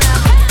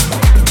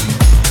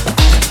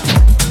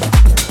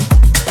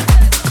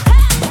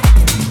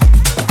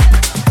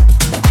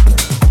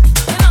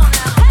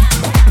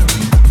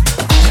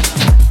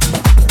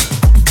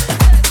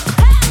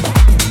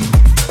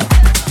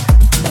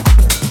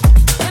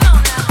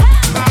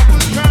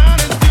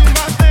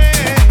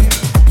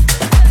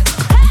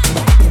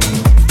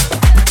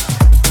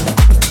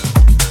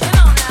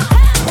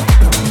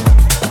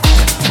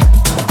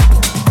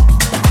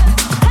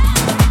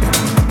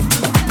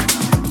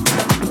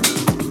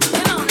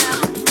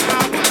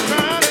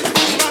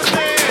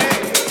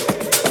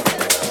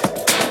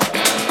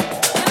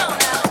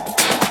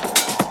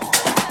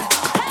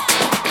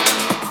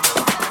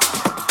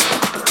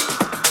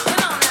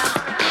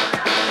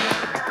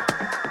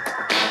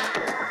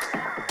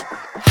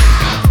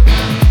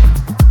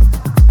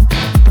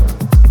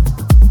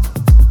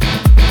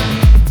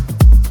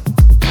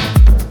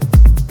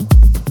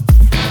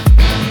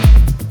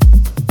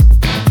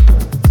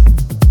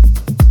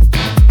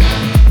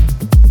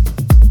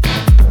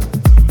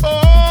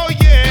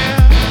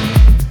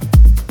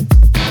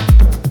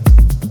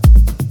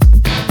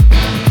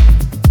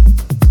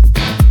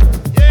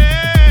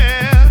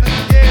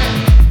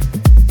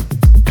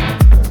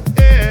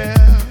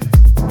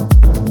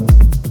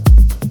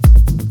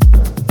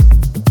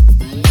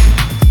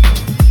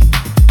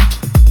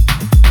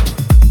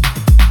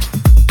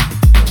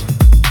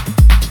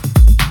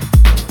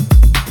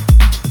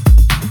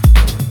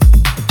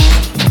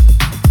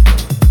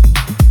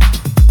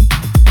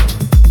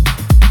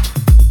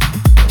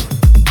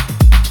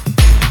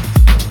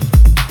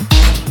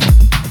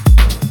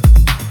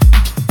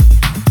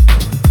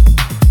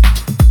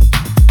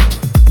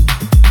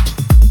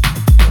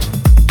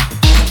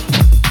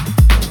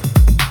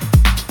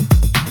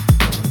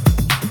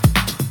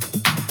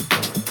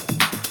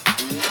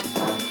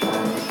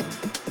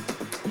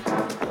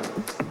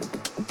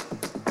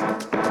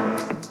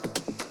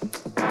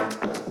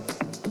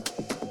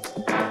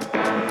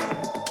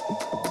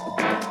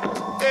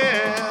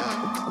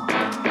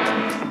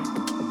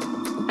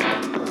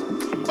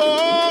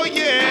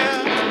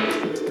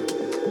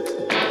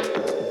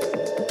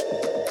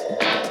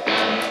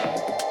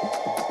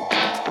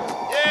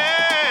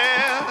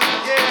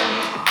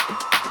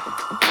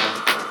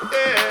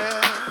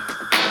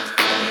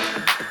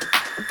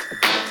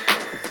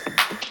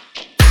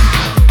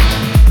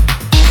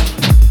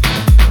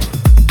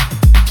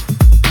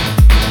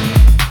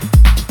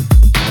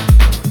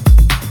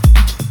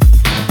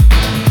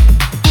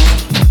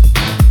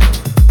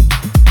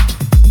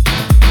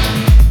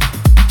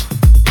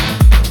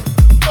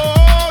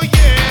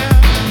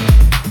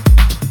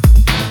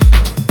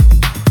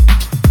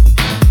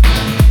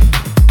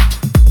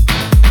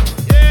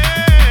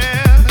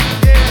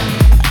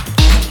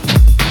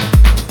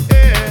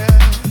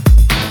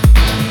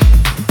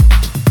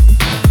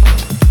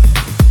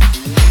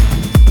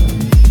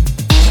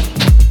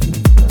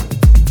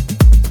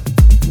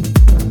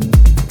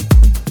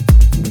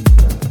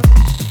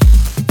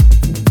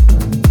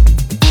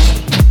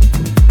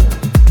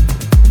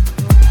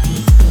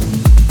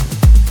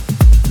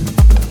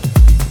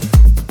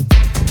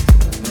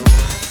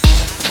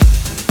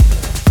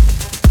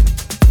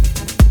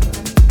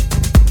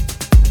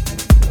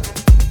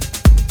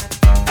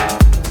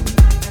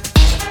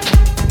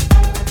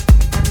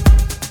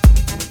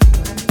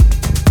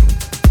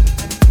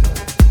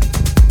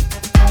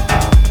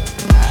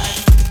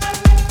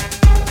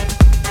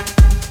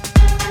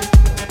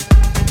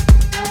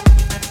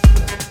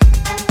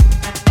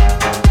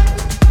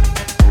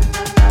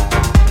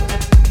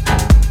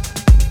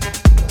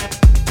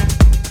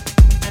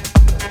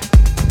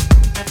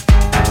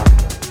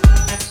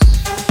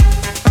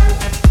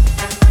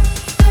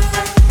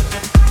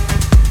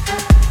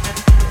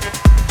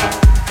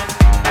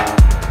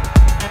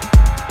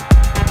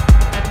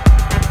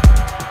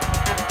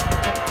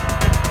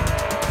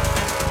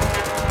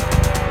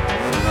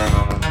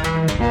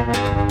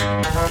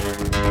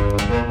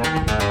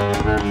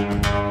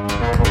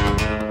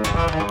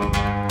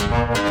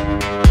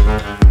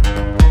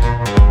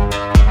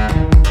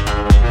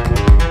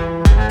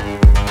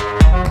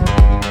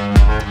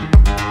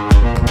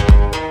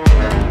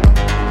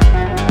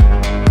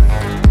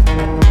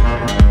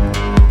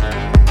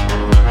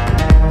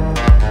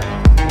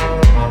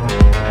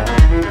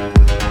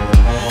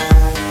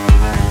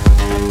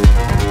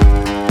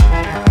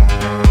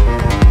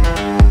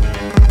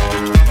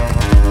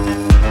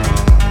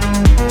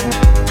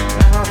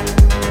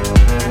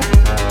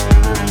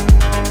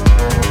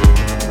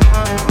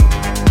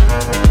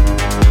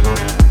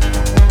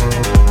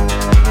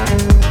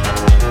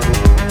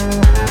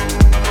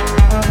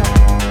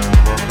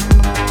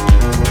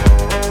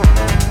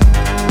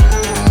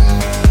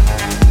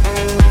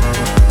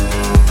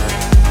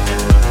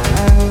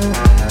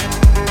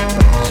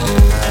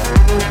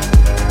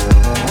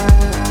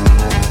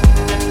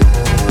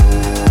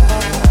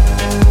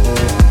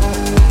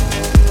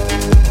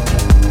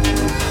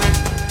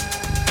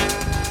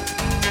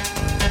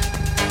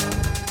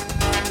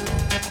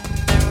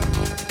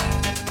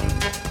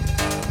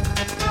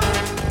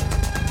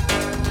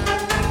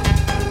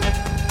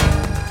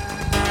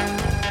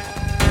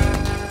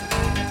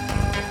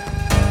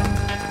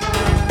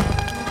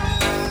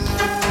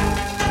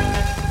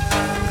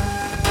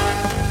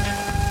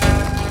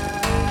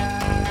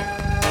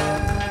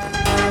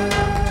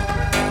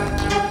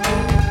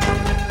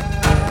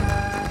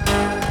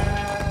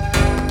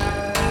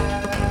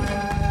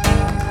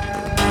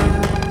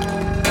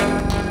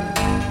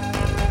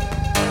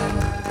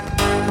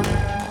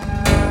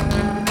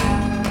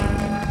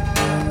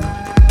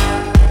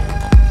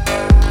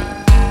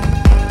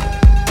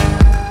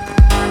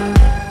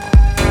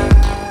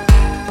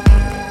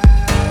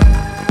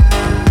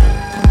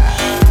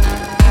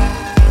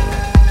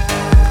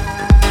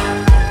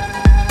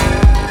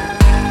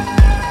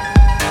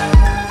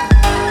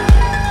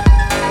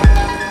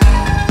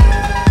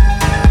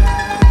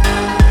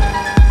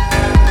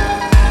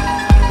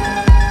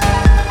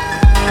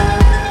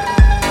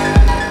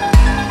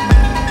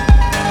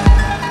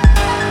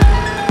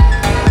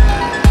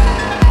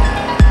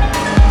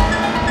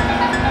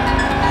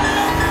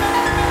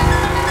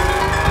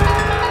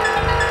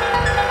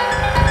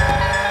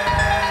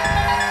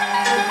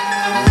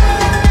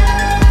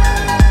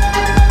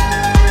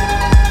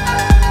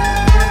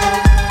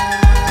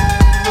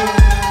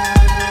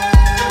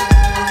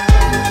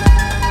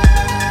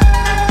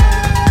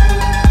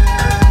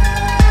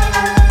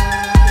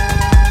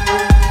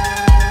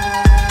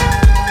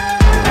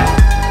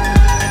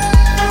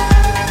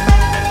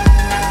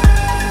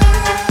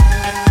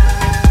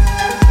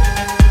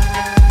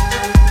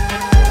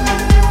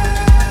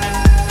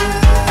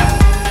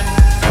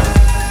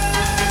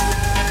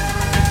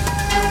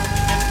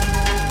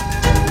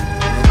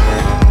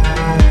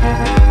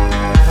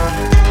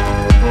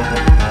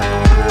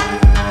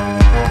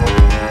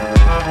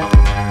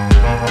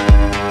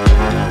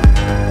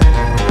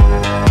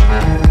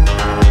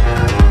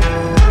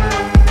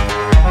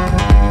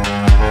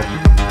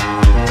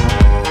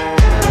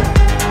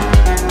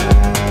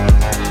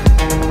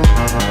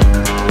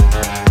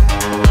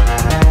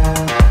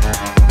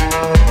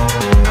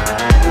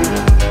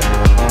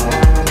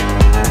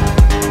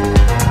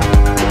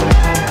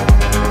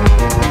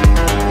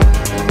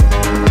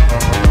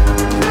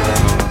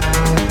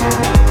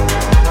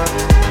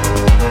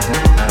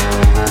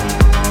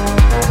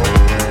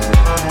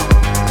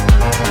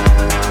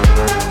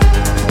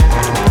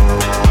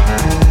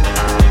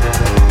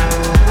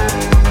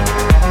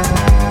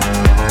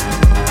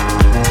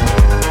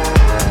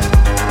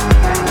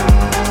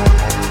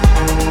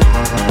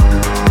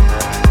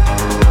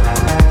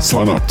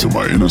 Sign up to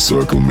my Inner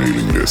Circle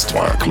mailing list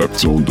via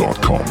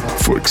Claptone.com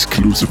for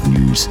exclusive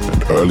news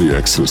and early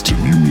access to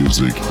new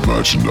music,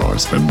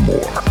 merchandise and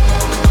more.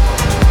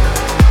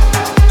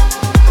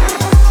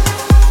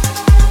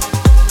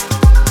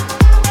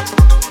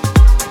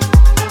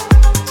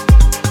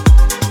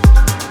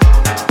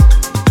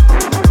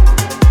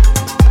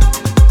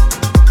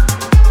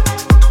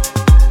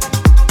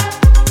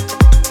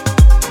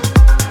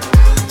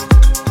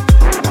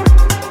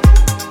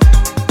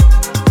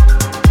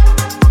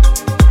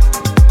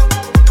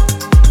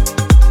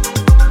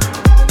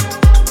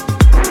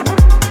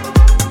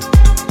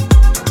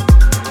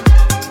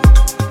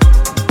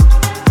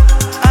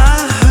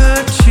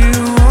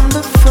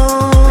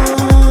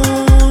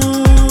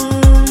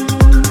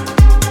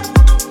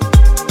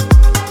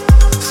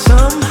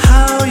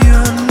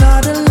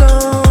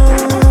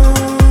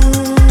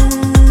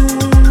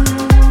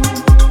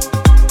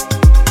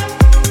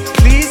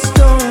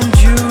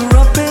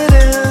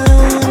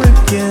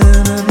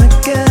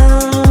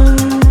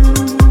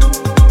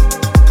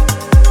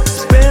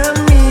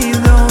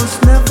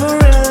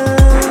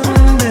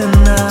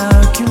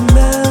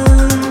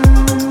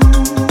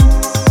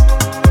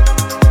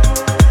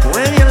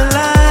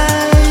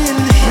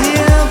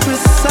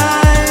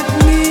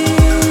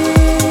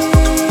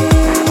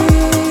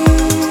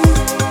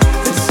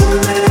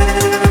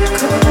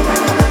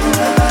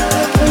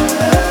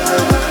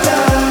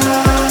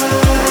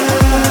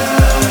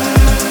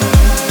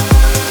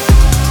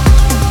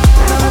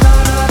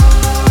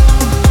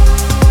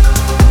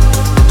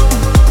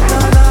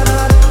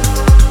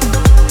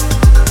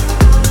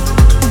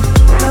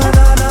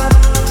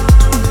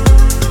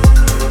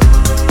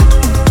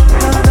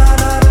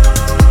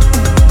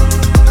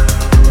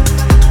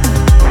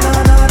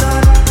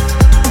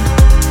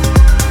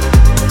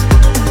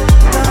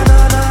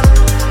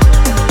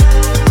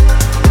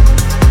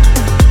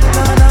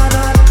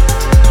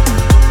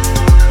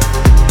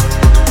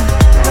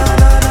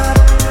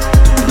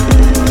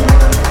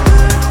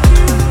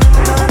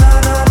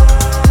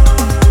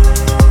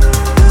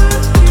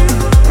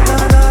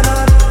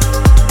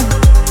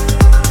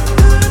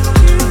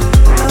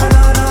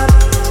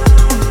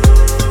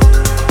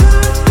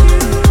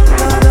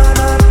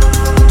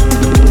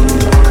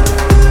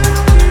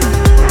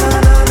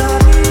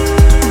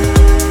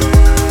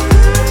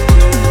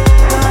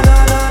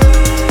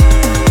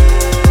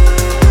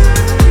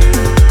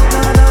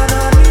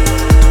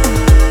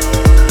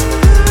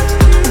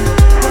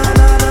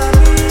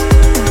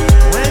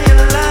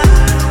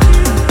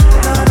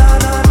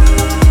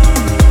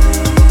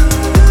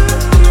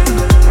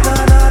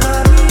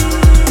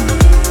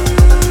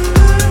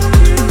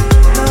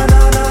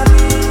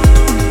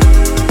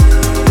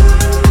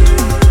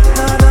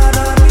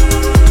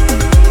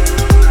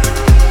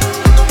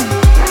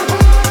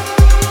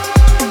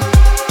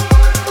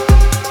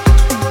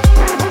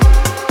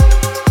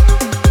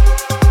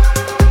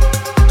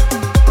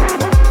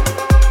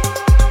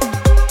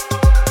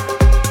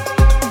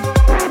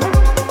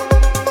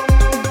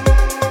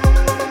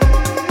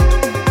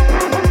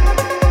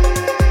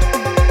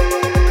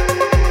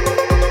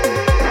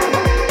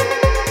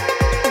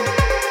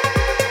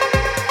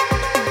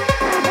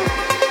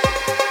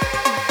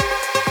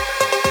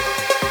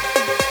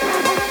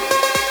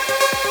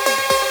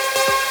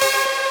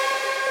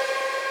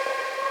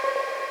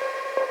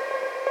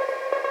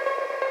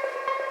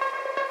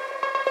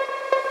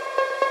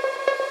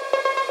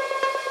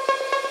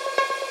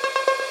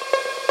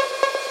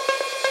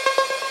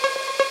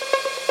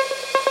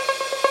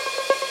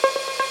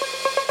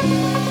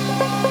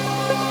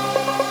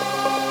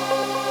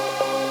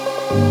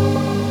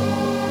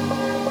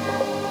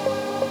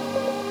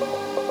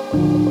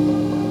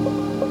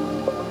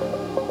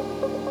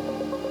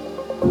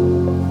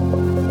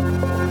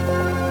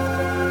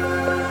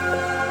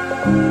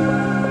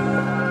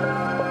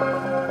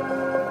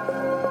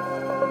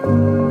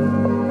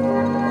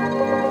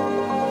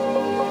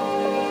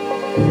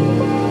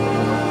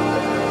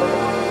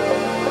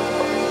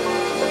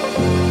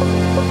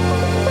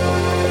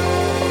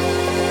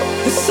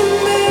 It's a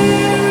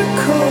miracle.